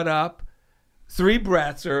 Maureen, brought up 3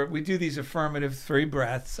 breaths, or we do these affirmative 3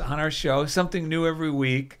 breaths on our show, something new every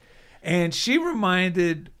week. And she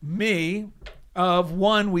reminded me of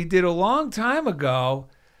one we did a long time ago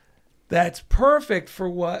that's perfect for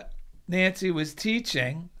what Nancy was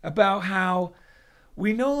teaching about how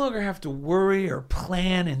we no longer have to worry or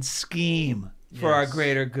plan and scheme for our Yes.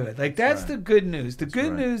 greater good. Like that's the good news. The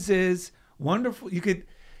good right. news is wonderful. You could,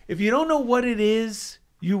 if you don't know what it is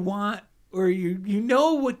you want, or you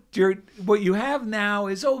know what you have now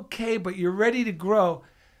is okay, but you're ready to grow.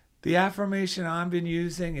 The affirmation I've been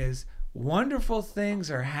using is wonderful things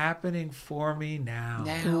are happening for me now.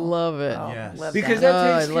 Love it. Oh, Yes. love Because that.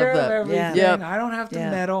 that Oh, takes I love care of that. everything. Yep. I don't have to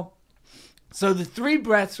Yeah. meddle. So the 3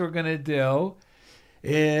 breaths we're going to do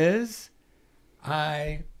is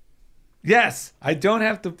Yes, I don't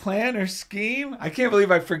have to plan or scheme. I can't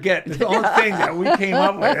believe I forget the only thing that we came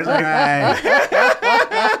up with. It's like,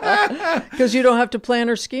 Because you don't have to plan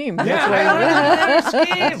or scheme. yeah, I don't have to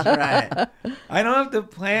plan or scheme. Right. I don't have to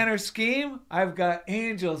plan or scheme. I've got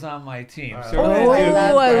angels on my team. So Oh, we're gonna do,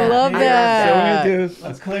 I love so that. we're gonna do a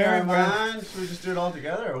Let's clear clearing our breath. mind. Should we just do it all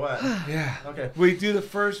together or what? Yeah. Okay. We do the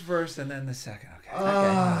first verse and then the second. Okay.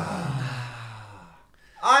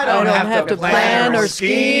 I don't have to plan or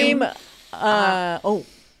scheme. I've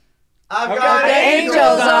got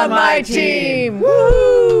angels on my team.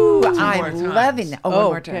 Woo! I'm loving that. Oh, one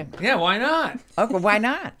more okay. time. Yeah, why not? Okay, why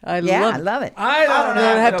not? I love it. I don't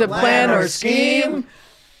have to plan or scheme.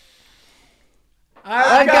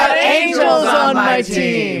 I've got angels on my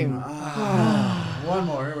team. One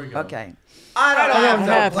more. Here we go. Okay. I don't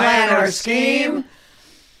have to plan or scheme.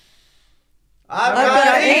 I've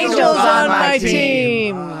got angels on my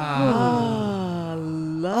team.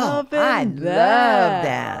 Loving I that. love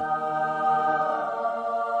that.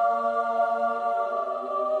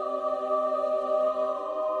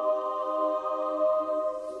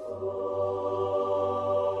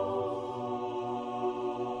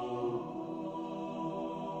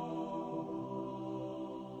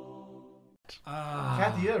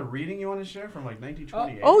 Cathy, you had a reading you want to share from like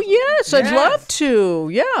 1928? Oh, yes, I'd Yes. love to.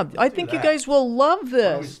 Yeah, I do think you that. guys will love Why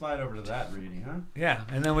don't we this. slide over to that reading, huh? Yeah,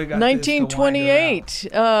 and then we got this to wind her 1928,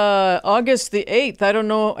 August the 8th. I don't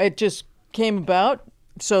know, it just came about.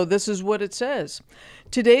 So this is what it says.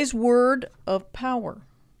 Today's word of power.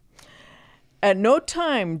 At no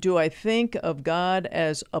time do I think of God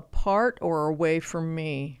as apart or away from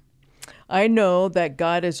me. I know that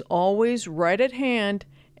God is always right at hand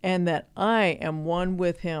and that I am one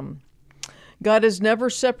with him. God is never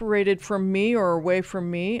separated from me or away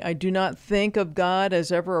from me. I do not think of God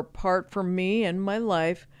as ever apart from me and my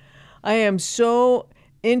life. I am so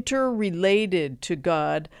interrelated to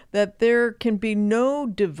God that there can be no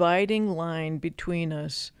dividing line between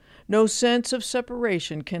us. No sense of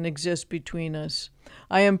separation can exist between us.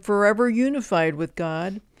 I am forever unified with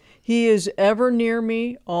God. He is ever near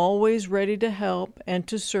me, always ready to help and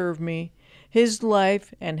to serve me. His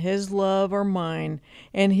life and his love are mine,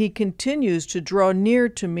 and he continues to draw near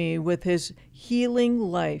to me with his healing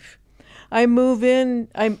life. I move in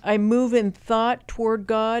thought toward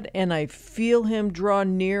God, and I feel him draw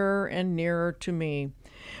nearer and nearer to me.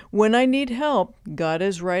 When I need help, God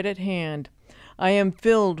is right at hand. I am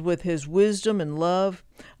filled with his wisdom and love.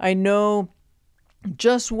 I know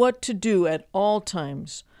just what to do at all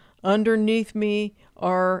times. Underneath me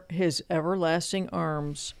are his everlasting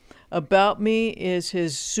arms. About me is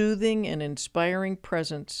his soothing and inspiring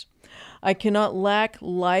presence. I cannot lack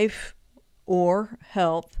life or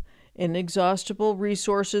health. Inexhaustible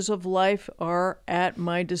resources of life are at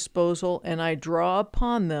my disposal, and I draw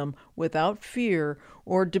upon them without fear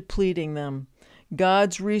or depleting them.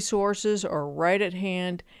 God's resources are right at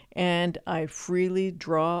hand, and I freely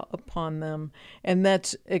draw upon them. And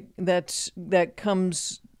that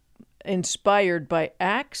comes inspired by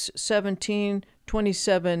Acts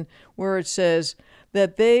 17:27, where it says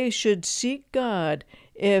that they should seek God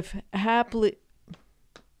if haply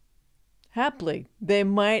they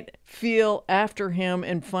might feel after him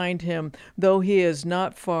and find him, though he is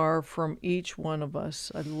not far from each one of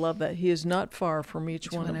us. I love that. He is not far from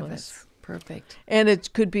each one of us. Perfect. And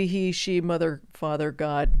it could be he, she, mother, father,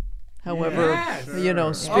 God, however,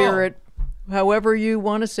 Yes. spirit, however you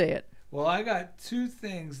want to say it. Well, I got two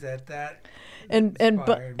things that And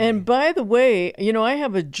inspired me. by the way, I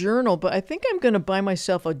have a journal, but I think I'm going to buy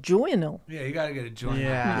myself a journal. Yeah, you got to get a joint.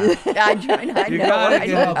 Yeah. I know. You gotta I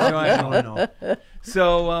get know. a joint. No.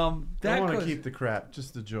 So I that want to goes- keep the crap,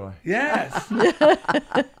 just the joy. Yes.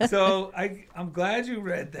 So I'm glad you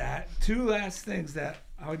read that. Two last things that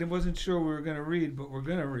I wasn't sure we were going to read, but we're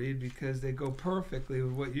going to read because they go perfectly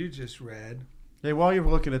with what you just read. Hey, while you're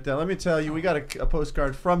looking at that, let me tell you, we got a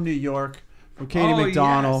postcard from New York from Katie Oh,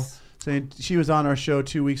 McDonald. yes. Saying she was on our show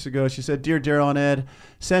 2 weeks ago. She said, "Dear Daryl and Ed,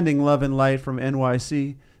 sending love and light from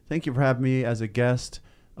NYC. Thank you for having me as a guest.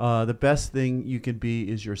 The best thing you can be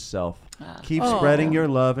is yourself. Keep spreading your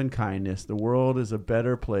love and kindness. The world is a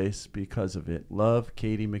better place because of it. Love,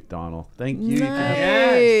 Katie McDonald." Thank you. Nice.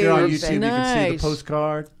 If you're on YouTube, you can see the Nice.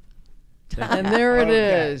 postcard. And there it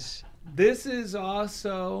Okay. is. This is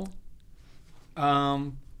also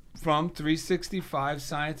from 365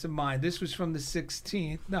 Science of Mind. This was from the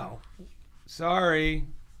 16th. No, sorry.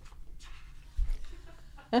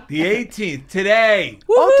 The 18th, today.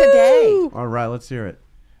 Oh, today. All right, let's hear it.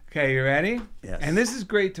 Okay, you ready? Yes. And this is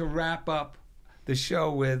great to wrap up the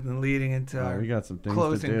show with and leading into Oh, our we got some things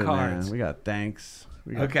closing to do, cards. man. We got thanks.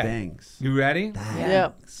 We got Okay. thanks. You ready?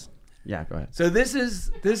 Yep. Yeah, go ahead. So this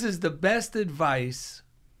is the best advice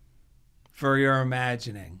for your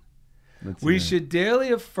imagining. Let's We hear it. should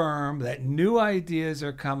daily affirm that new ideas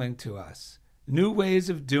are coming to us, new ways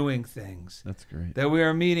of doing things, That's great. that we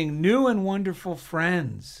are meeting new and wonderful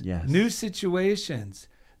friends, Yes. new situations,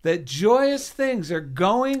 that joyous things are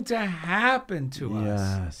going to happen to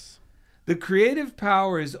us. Yes. The creative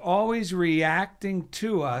power is always reacting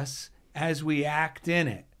to us as we act in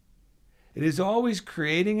it. It is always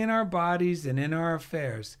creating in our bodies and in our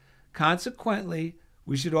affairs. Consequently,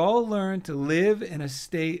 we should all learn to live in a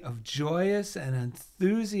state of joyous and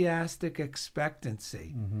enthusiastic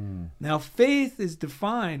expectancy. Now, faith is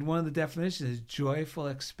defined, one of the definitions is joyful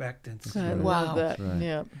expectancy. I love that.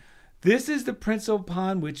 Yeah. This is the principle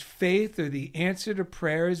upon which faith, or the answer to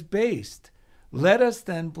prayer, is based. Let us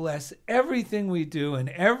then bless everything we do and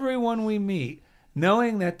everyone we meet,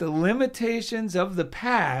 knowing that the limitations of the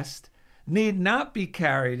past need not be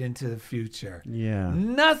carried into the future. Yeah.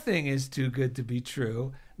 Nothing is too good to be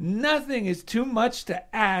true. Nothing is too much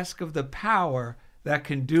to ask of the power that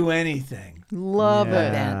can do anything. Love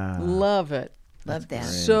Yeah. it. Love it. Love that.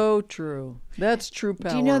 So true. That's true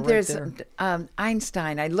power. Do you know right there's there.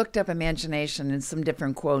 Einstein? I looked up imagination and some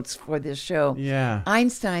different quotes for this show. Yeah.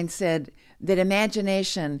 Einstein said that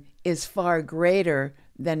imagination is far greater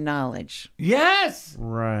than knowledge Yes!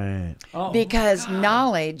 Right. Oh, because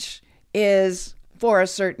knowledge is for a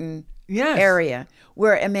certain yes. area,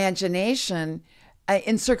 where imagination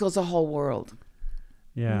encircles a whole world.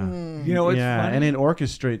 Yeah. You know what's yeah, funny? and it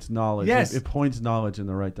orchestrates knowledge. Yes. It points knowledge in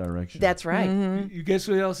the right direction. That's right. You guess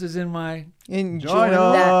what else is in my... Enjoy Join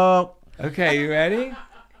that. up. Okay, you ready?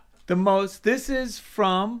 This is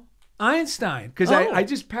from Einstein, because I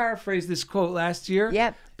just paraphrased this quote last year.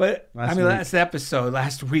 Yep. But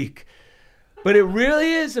Last week. But it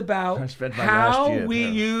really is about I spent my how last year we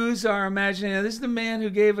there. use our imagination. This is the man who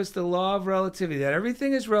gave us the law of relativity, that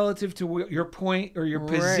everything is relative to your point or your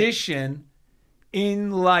position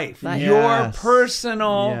in life, Yes. your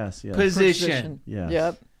personal Yes. position. Yes.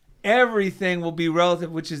 Yep. Everything will be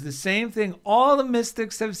relative, which is the same thing all the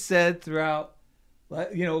mystics have said throughout.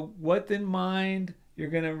 What in mind you're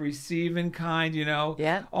going to receive in kind,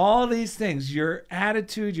 Yeah. all these things. Your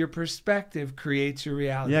attitude, your perspective creates your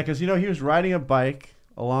reality. Yeah, because he was riding a bike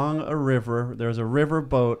along a river. There was a river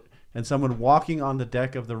boat and someone walking on the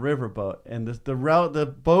deck of the river boat, and the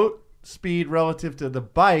boat speed relative to the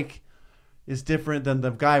bike is different than the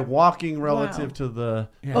guy walking relative to the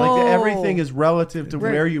everything is relative to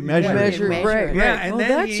where you measure it. Right. Yeah, and then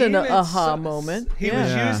that's he an even aha moment. He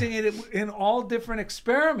was using it in all different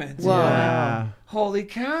experiments. Wow. Yeah. Holy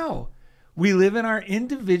cow. We live in our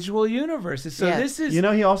individual universes. So Yes. this is...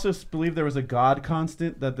 He also believed there was a God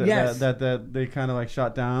constant that Yes. that they kind of like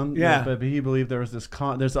shot down. Yeah. But he believed there was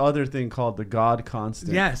there's other thing called the God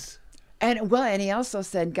constant. Yes. And he also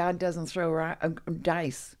said God doesn't throw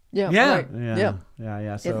dice. Yeah. Yeah. Right. Yeah.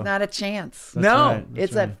 Yeah. So It's not a chance. that's No. right, that's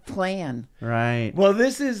It's right. a plan. Right. Well,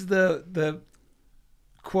 this is the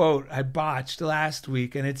quote I botched last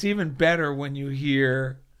week, and it's even better when you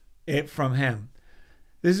hear it from him.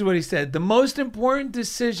 This is what he said. The most important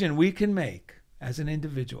decision we can make as an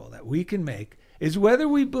individual that we can make is whether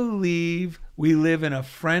we believe we live in a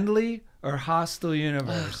friendly or hostile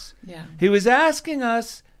universe. Yeah. He was asking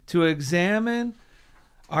us to examine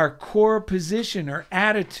our core position or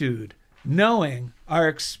attitude, knowing our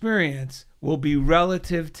experience will be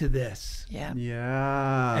relative to this. Yeah.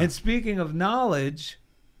 Yeah. And speaking of knowledge,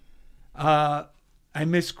 I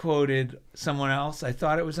misquoted someone else. I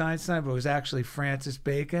thought it was Einstein, but it was actually Francis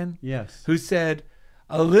Bacon, yes. who said,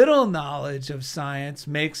 "A little knowledge of science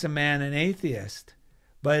makes a man an atheist,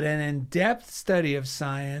 but an in-depth study of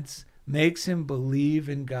science makes him believe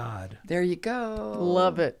in God." There you go.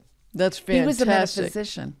 Love it. That's He fantastic. was a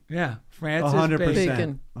metaphysician Yeah, Francis 100%.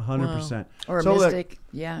 Bacon. 100%. or a So look, mystic.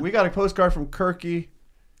 Yeah. we got a postcard from Kirky.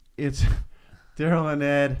 It's Daryl and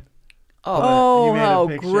Ed. Oh, You made a how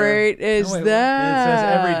picture. great is Oh, wait, what? that? It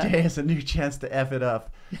says every day is a new chance to F it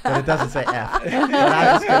up. But it doesn't say F.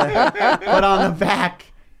 But on the back,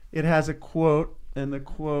 it has a quote. And the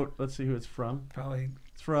quote, let's see who it's from. Probably.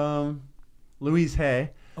 It's from Louise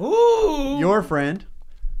Hay, Ooh. your friend.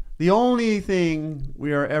 The only thing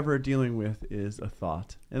we are ever dealing with is a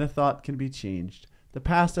thought. And a thought can be changed. The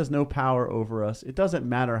past has no power over us. It doesn't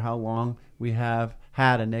matter how long we have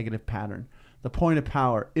had a negative pattern. The point of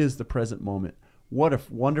power is the present moment. What a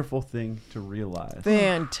wonderful thing to realize.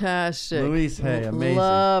 Fantastic. Louise Hay, amazing.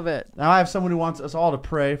 Love it. Now I have someone who wants us all to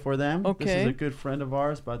pray for them. This Okay. is a good friend of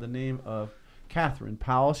ours by the name of Catherine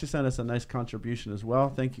Powell. She sent us a nice contribution as well.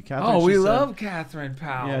 Thank you, Catherine. Oh, She we said- love Catherine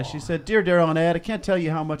Powell. Yeah, she said, "Dear Daryl and Ed, I can't tell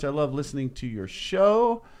you how much I love listening to your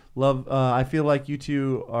show. I feel like you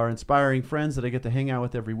two are inspiring friends that I get to hang out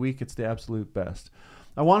with every week. It's the absolute best.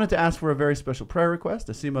 I wanted to ask for a very special prayer request.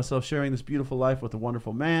 I see myself sharing this beautiful life with a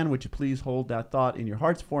wonderful man. Would you please hold that thought in your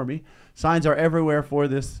hearts for me? Signs are everywhere for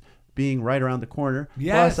this being right around the corner.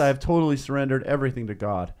 Yes. Plus, I have totally surrendered everything to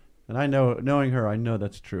God. And knowing her, I know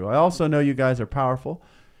that's true. I also know you guys are powerful.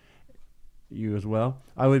 you as well.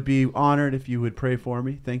 I would be honored if you would pray for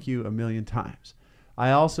me. Thank you a million times.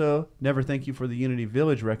 I also never thank you for the Unity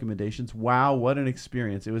Village recommendations. Wow, what an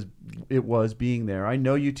experience it was being there. I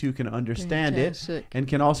know you two can understand Fantastic. it and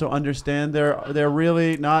can also understand they're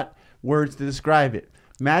really not words to describe it.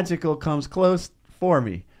 Magical comes close for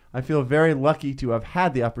me. I feel very lucky to have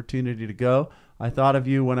had the opportunity to go. I thought of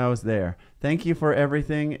you when I was there. Thank you for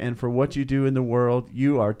everything and for what you do in the world.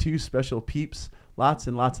 You are two special peeps. Lots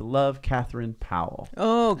and lots of love, Catherine Powell.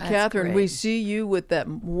 Oh, That's Catherine, great. we see you with that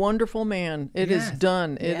wonderful man. It is Yes.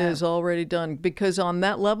 done. It Yeah. is already done. Because on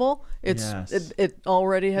that level, Yes. it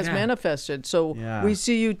already has Yeah. manifested. So Yeah. we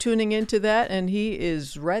see you tuning into that, and he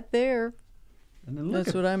is right there. And then look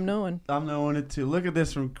That's what I'm knowing. I'm knowing it too. Look at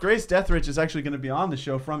this from Grace Deatherage is actually going to be on the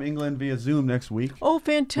show from England via Zoom next week. Oh, We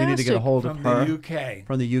fantastic. need to get a hold of From her. the UK.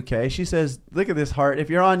 From the UK. She says, look at this heart. If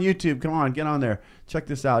you're on YouTube, come on, get on there. Check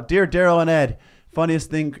this out. Dear Daryl and Ed, funniest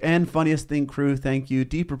thing crew, thank you.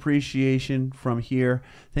 Deep appreciation from here.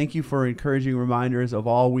 Thank you for encouraging reminders of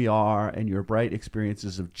all we are and your bright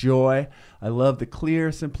experiences of joy. I love the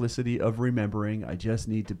clear simplicity of remembering I just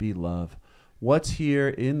need to be loved. What's here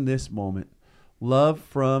in this moment? Love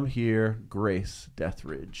from here, Grace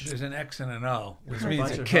Deatherage. There's an X and an O, which A means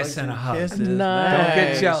bunch a of kiss hugs and a hug. kisses. Don't Nice.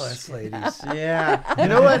 get jealous, ladies. Yeah. You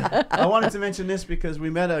know what? I wanted to mention this because we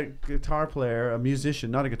met a guitar player, a musician,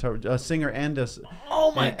 not a guitar, a singer and a...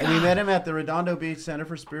 Oh my and we God. met him at the Redondo Beach Center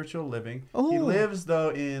for Spiritual Living. He Oh. lives, though,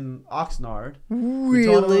 in Oxnard. We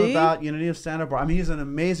told him Really? about Unity of Santa Barbara. I mean, he's an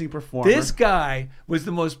amazing performer. This guy was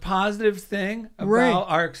the most positive thing about Right.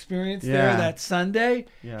 our experience Yeah. there that Sunday.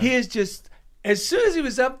 Yeah. He is just, as soon as he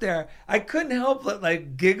was up there, I couldn't help but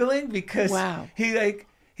like giggling because Wow. he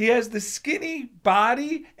has the skinny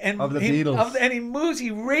body and Of the he, Beatles. and he moves.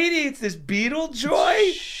 He radiates this Beatle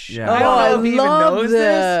joy. Yeah. I Oh, don't I know if he even love knows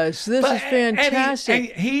this. This but- is fantastic. And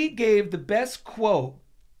he gave the best quote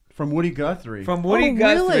From Woody Guthrie. from Woody Oh,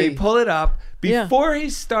 Guthrie. really? Pull it up Yeah. before he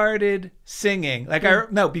started singing.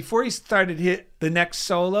 Before he started the next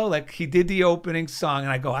solo. Like he did the opening song,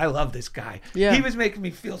 and I go, I love this guy. Yeah. He was making me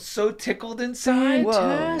feel so tickled inside.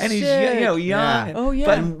 Fantastic. And he's young. Yeah. And- Oh, yeah.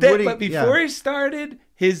 But, And then- Woody- but before yeah. he started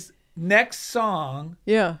his next song,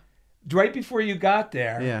 Yeah. right before you got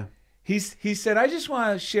there, Yeah. he said, I just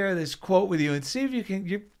want to share this quote with you and see if you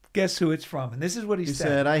can guess who it's from. And this is what he He said.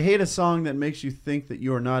 said, I hate a song that makes you think that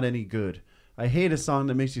you are not any good. I hate a song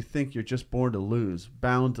that makes you think you're just born to lose,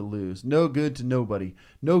 bound to lose, no good to nobody,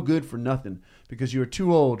 no good for nothing, because you are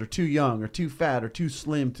too old or too young or too fat or too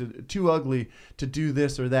slim, too ugly to do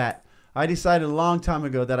this or that. I decided a long time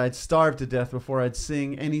ago that I'd starve to death before I'd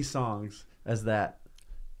sing any songs as that.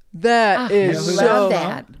 That is who so. love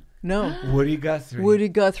that. No. Woody Guthrie. Woody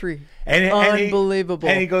Guthrie. Unbelievable.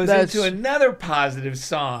 And he goes That's- into another positive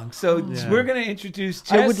song. So Yeah. we're going to introduce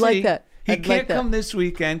Jesse. I would like that. He I'd can't like that. come this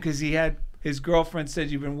weekend because his girlfriend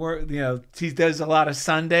said you've been he does a lot of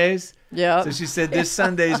Sundays. Yeah. So she said this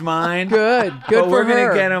Sunday's mine. Good. Good But for we're her. going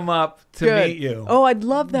to get him up to Good. meet you. Oh, I'd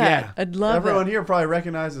love that. Yeah. I'd love Everyone that. here probably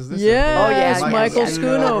recognizes this. Yes, Oh, yeah, Michael yes, yes.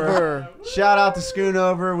 Schoonover. Shout out to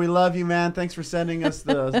Schoonover. We love you, man. Thanks for sending us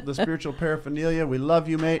the spiritual paraphernalia. We love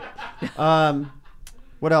you, mate.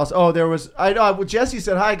 What else? Oh, there was Jesse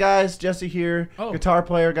said, hi, guys. Jesse here, Oh. guitar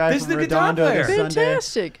player guy This is from the guitar Redondo this player. Sunday.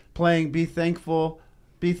 Fantastic. Playing Be Thankful.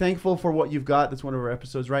 Be thankful for what you've got. That's one of our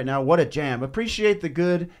episodes right now. What a jam. Appreciate the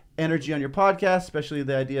good energy on your podcast, especially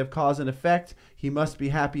the idea of cause and effect. He must be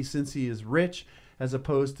happy since he is rich, as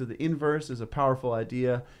opposed to the inverse is a powerful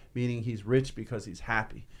idea, meaning he's rich because he's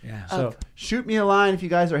happy. Yeah. So shoot me a line if you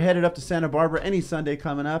guys are headed up to Santa Barbara any Sunday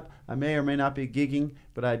coming up. I may or may not be gigging,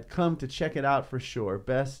 but I'd come to check it out for sure.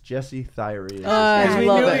 Best Jesse Thyre. I we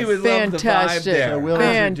love knew it. he would love the vibe Fantastic. there. So we'll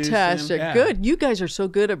introduce him. Fantastic. Yeah. Good. You guys are so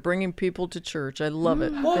good at bringing people to church. I love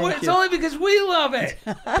it. Well, Thank it's you. only because we love it.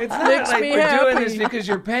 It's not Makes like me we're doing happy. this because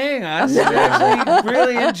you're paying us. We actually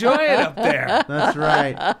really enjoy it up there. That's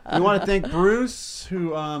right. We want to thank Bruce,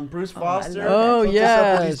 Bruce Foster. Oh, hooked us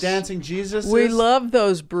up with these yes. dancing Jesus. We love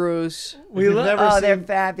those, Bruce. We love. Oh, they're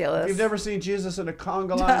fabulous. If you've never seen Jesus in a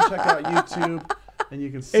conga line, check out YouTube, and you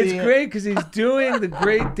can see It's it. great because he's doing the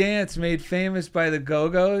great dance made famous by the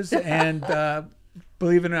Go-Go's, and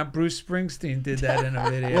believe it or not, Bruce Springsteen did that in a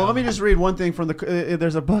video. Well, let me just read one thing from the.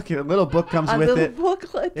 There's a book. A little book comes a with little it.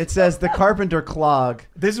 booklet. It says the Carpenter Clog.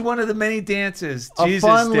 This is one of the many dances A Jesus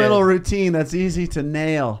fun did. little routine that's easy to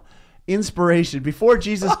nail. Inspiration. Before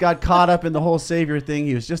Jesus got caught up in the whole Savior thing,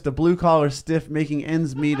 he was just a blue-collar stiff making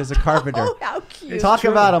ends meet as a carpenter. Oh, how cute. Talk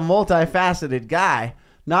true. about a multifaceted guy.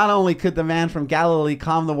 Not only could the man from Galilee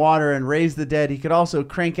calm the water and raise the dead, he could also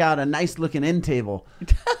crank out a nice-looking end table.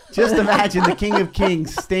 Just imagine the King of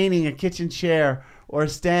Kings staining a kitchen chair or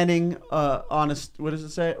standing on a, what does it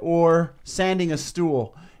say? Or sanding a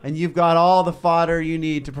stool. And you've got all the fodder you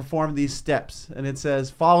need to perform these steps. And it says,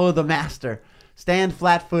 follow the master. Stand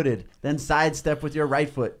flat-footed, then sidestep with your right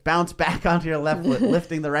foot. Bounce back onto your left foot,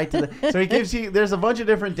 lifting the right to the... So he gives you... There's a bunch of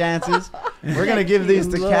different dances. We're going to give these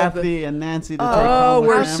to Kathy and Nancy to take home. Oh,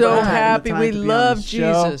 we're with them. so We're having happy. the time We to be on love the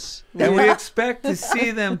show. Jesus. And we expect to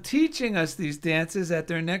see them teaching us these dances at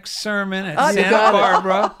their next sermon at you Santa got it.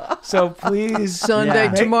 Barbara. So please, Sunday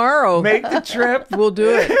Yeah. tomorrow. make the trip. We'll do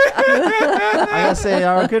it. I gotta say,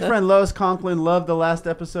 our good friend Lois Conklin loved the last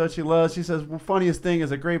episode. She says, well, funniest thing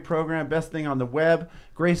is a great program, best thing on the web.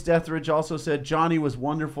 Grace Deathridge also said, Johnny was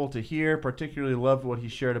wonderful to hear, particularly loved what he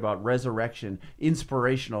shared about resurrection.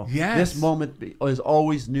 Inspirational. Yes. This moment is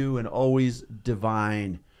always new and always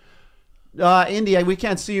divine. Indy, we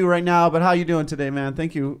can't see you right now, but how you doing today, man?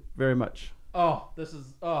 Thank you very much. Oh,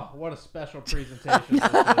 what a special presentation this is.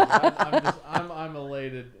 I'm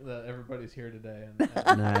elated that everybody's here today. And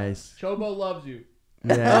Nice. Chobo loves you.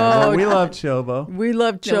 Yeah, well, we love Chobo. We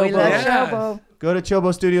love No, we Chobo. love Yes. Chobo. Go to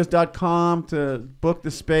chobostudios.com to book the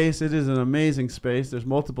space. It is an amazing space. There's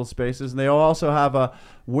multiple spaces. And they also have a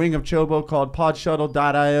wing of Chobo called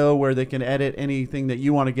podshuttle.io where they can edit anything that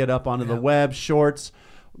you want to get up onto the web, shorts.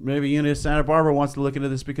 Maybe Unit Santa Barbara wants to look into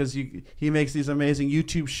this because he makes these amazing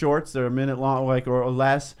YouTube shorts. They're a minute long, like or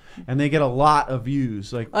less, and they get a lot of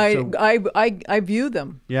views. Like I view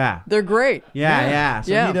them. yeah. They're great. Yeah.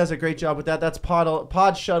 So Yeah. he does a great job with that. That's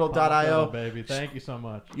podshuttle.io. Oh, baby, thank you so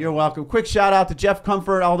much. You're welcome. Quick shout out to Jeff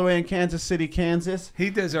Comfort all the way in Kansas City, Kansas. He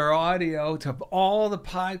does our audio to all the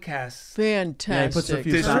podcasts. Fantastic. Yeah, he puts a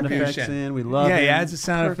few sound effects in. We love Yeah, him. he adds the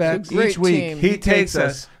sound Perfect. effects. Great Each week, team. He takes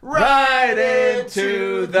us right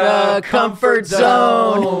into the comfort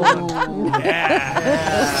zone.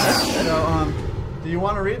 Yeah. So, do you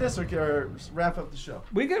want to read this or wrap up the show?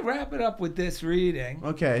 We could wrap it up with this reading.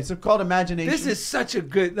 Okay, it's called Imagination. This is such a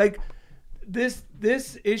good,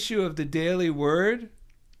 this issue of the Daily Word.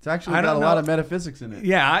 It's actually I got a don't lot know. of metaphysics in it.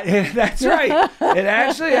 Yeah, that's right. It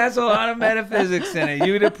actually has a lot of metaphysics in it.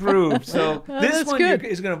 You'd approve. So this that's one good.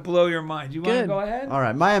 is going to blow your mind. You want to Good. go ahead? All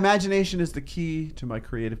right. My imagination is the key to my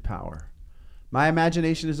creative power. My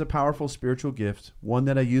imagination is a powerful spiritual gift, one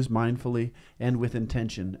that I use mindfully and with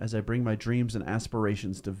intention as I bring my dreams and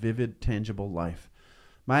aspirations to vivid, tangible life.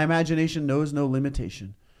 My imagination knows no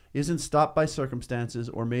limitation, isn't stopped by circumstances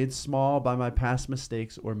or made small by my past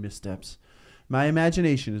mistakes or missteps. My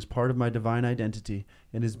imagination is part of my divine identity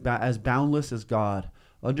and is as boundless as God.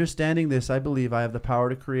 Understanding this, I believe I have the power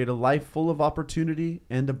to create a life full of opportunity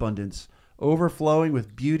and abundance, overflowing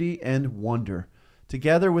with beauty and wonder.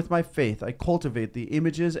 Together with my faith, I cultivate the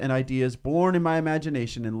images and ideas born in my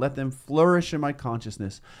imagination and let them flourish in my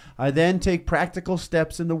consciousness. I then take practical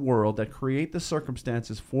steps in the world that create the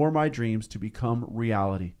circumstances for my dreams to become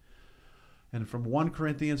reality. And from 1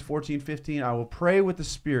 Corinthians 14:15, I will pray with the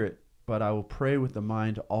Spirit, but I will pray with the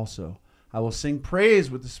mind also. I will sing praise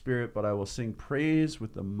with the Spirit, but I will sing praise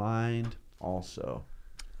with the mind also.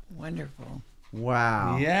 Wonderful.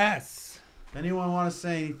 Wow. Yes. Anyone want to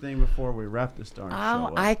say anything before we wrap this darn show All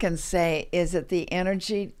up? I can say is that the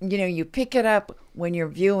energy, you pick it up when you're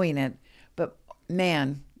viewing it, but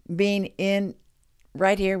man, being in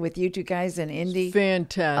right here with you two guys in Indy,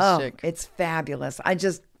 Fantastic. oh, it's fabulous. I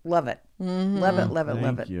just love it. Love it, love it,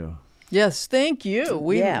 love it. Thank you. Yes, thank you.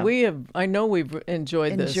 We have. I know we've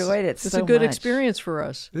enjoyed this. Enjoyed it It's so a good much. experience for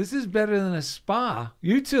us. This is better than a spa.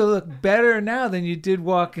 You two look better now than you did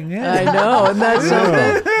walking in. I know, and that's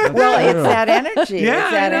something. Well, it's that energy. Yeah,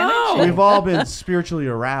 it's that I know. energy. We've all been spiritually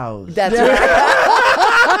aroused. That's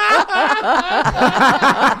right.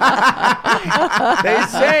 They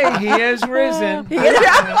say he has risen. It's in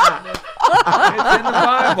the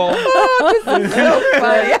Bible. So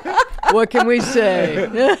funny. What can we say?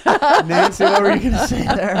 Nancy, what were you going to say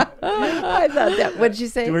there? I thought that. What'd you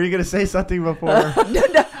say? Were you going to say something before? No,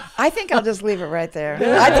 I think I'll just leave it right there.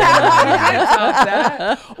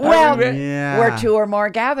 Well, Yeah. Where two or more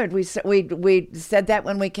gathered. We said that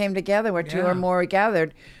when we came together. Where two Yeah. or more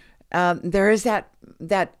gathered, there is that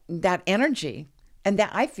energy, and that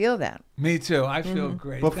I feel that. me too. I feel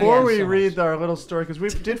great. Before Thank we you so read much. our little story, because we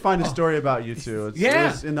did find a story about you two. It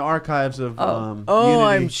Yeah. was in the archives of Oh, Unity.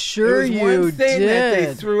 I'm sure It was you one thing did. that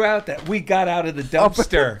they threw out that we got out of the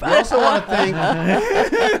dumpster. We also want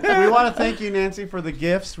to thank you, Nancy, for the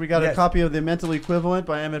gifts. We got a Yes. copy of The Mental Equivalent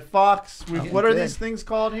by Emmett Fox. What are these things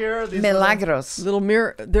called here? These Milagros, They're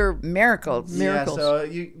miracles. miracles. Yeah, so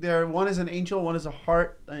one is an angel, one is a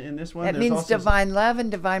heart in this one. That There's means also divine love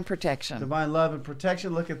and divine protection. divine love and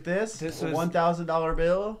protection. Look at this. This A was- $1,000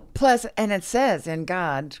 bill. Plus, and it says, in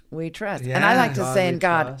God we trust. And I like to God say, we in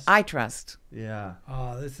God trust. I trust. Yeah.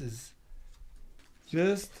 Oh, this is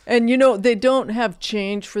just. And they don't have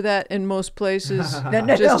change for that in most places. No,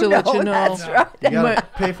 just to let you know. That's right. You gotta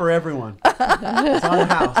pay for everyone. It's on the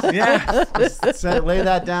house. Yeah. Just lay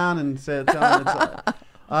that down and tell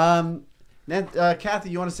them it's. Kathy,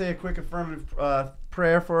 you want to say a quick affirmative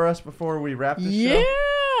prayer for us before we wrap this show?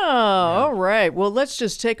 All right. Well, let's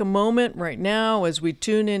just take a moment right now as we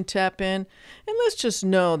tune in, tap in, and let's just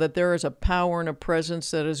know that there is a power and a presence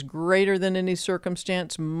that is greater than any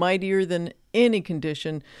circumstance, mightier than any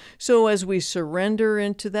condition. So as we surrender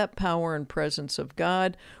into that power and presence of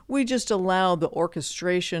God, we just allow the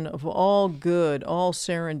orchestration of all good, all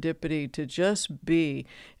serendipity to just be.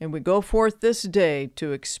 And we go forth this day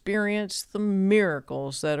to experience the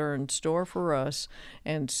miracles that are in store for us.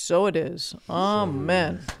 And so it is.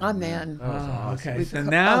 Amen. Amen. Okay. So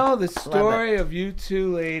now the story of you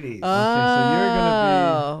two ladies. Okay, so you're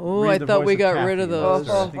gonna be. Oh, read I the thought voice we of got Cathy rid of in this those.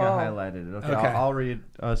 story. I think I highlighted it. Okay, Okay. I'll read.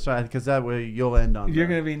 Sorry, because that way you'll end on. You're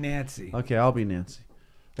that. going to be Nancy. Okay, I'll be Nancy.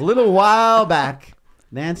 A little while back,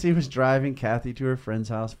 Nancy was driving Cathy to her friend's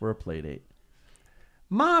house for a play date.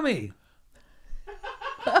 Mommy.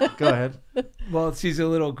 Go ahead. Well, she's a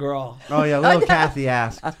little girl. Oh yeah, little Cathy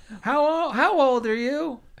asked, How old are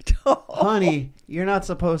you? "Honey, you're not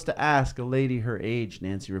supposed to ask a lady her age."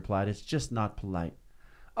 Nancy replied, "It's just not polite."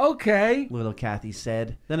 Okay. Little Cathy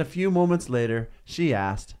said. Then a few moments later, she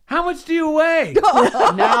asked, How much do you weigh?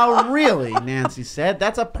 "Now really," Nancy said,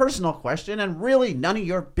 "that's a personal question and really none of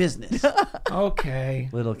your business." Okay.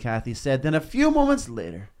 Little Cathy said. Then a few moments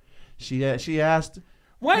later, she asked,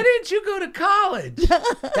 Why didn't you go to college?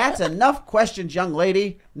 "That's enough questions, young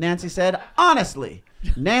lady," Nancy said. "Honestly."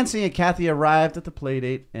 Nancy and Cathy arrived at the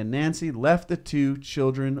playdate, and Nancy left the two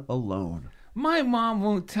children alone. My mom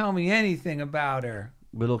won't tell me anything about her.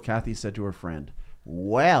 Little Cathy said to her friend.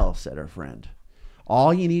 "Well," said her friend,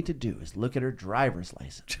 "all you need to do is look at her driver's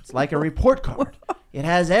license. It's like a report card. It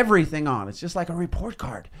has everything on. It's just like a report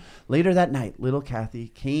card." Later that night, little Cathy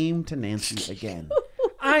came to Nancy again.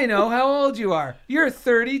 I know how old you are. You're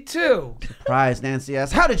 32. Surprised, Nancy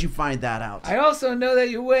asked, "How did you find that out?" I also know that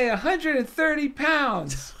you weigh 130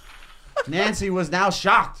 pounds. Nancy was now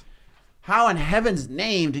shocked. "How in heaven's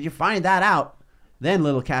name did you find that out?" Then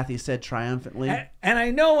little Cathy said triumphantly, And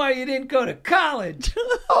I know why you didn't go to college.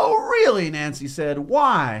 "Oh, really?" Nancy said.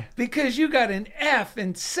 "Why?" Because you got an F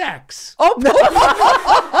in sex. Oh,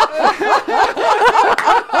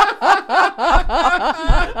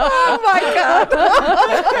 my God.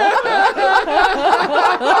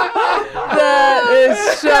 That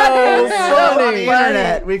is so On the funny.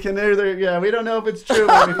 internet, we can either, we don't know if it's true,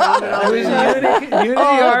 but we found it on the internet. Unity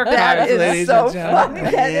That Archives, is ladies so and gentlemen.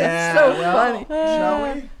 funny. That is so funny.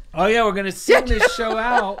 Shall we? Oh, yeah, we're going to sing this show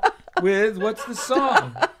out with, what's the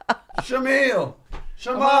song? Shamil.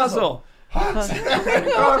 Shamazel. Mazel.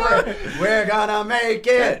 We're gonna make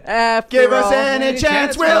it. After Give us all, any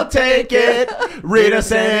chance, we'll take it. Read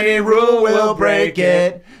us any rule, we'll break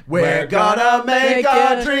it. We're gonna make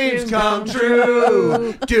our dreams come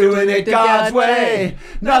true. Doing it God's way.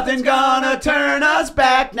 Nothing's gonna turn us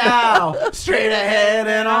back now. Straight ahead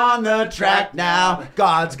and on the track now.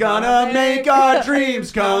 God's gonna make our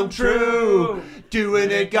dreams come true. Doing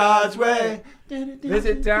it God's way.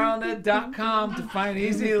 Visit DarylNed.com to find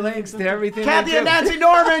easy links to everything. Kathy we and do. Nancy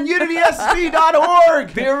Norman,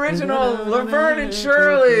 UnitySC.org. The original Laverne and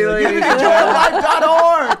Shirley, ladies and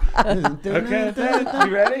gentlemen. UnityJoyLife.org. Okay,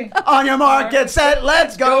 you ready? On your mark, get set,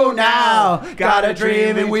 let's go now. Got a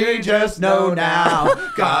dream and we just know now.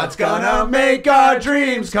 God's gonna make our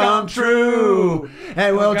dreams come true.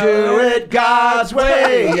 And we'll do it God's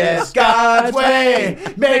way. Yes, God's way.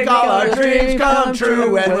 Make all our dreams come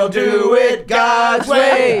true. And we'll do it God's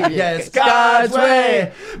way. Yes, God's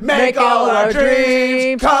way. Make all our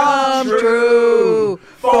dreams come true.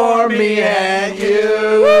 For me and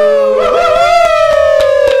you.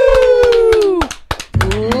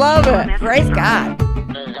 Love it. Praise God.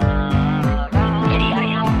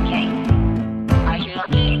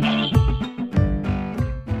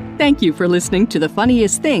 Thank you for listening to The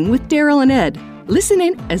Funniest Thing with Daryl and Ed. Listen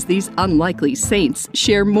in as these unlikely saints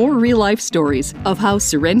share more real-life stories of how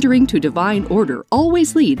surrendering to divine order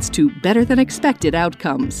always leads to better-than-expected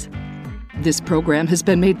outcomes. This program has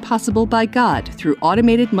been made possible by God through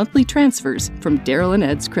automated monthly transfers from Daryl and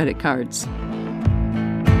Ed's credit cards.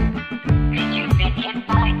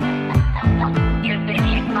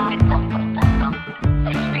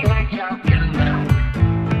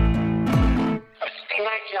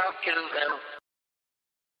 Spiritual guru.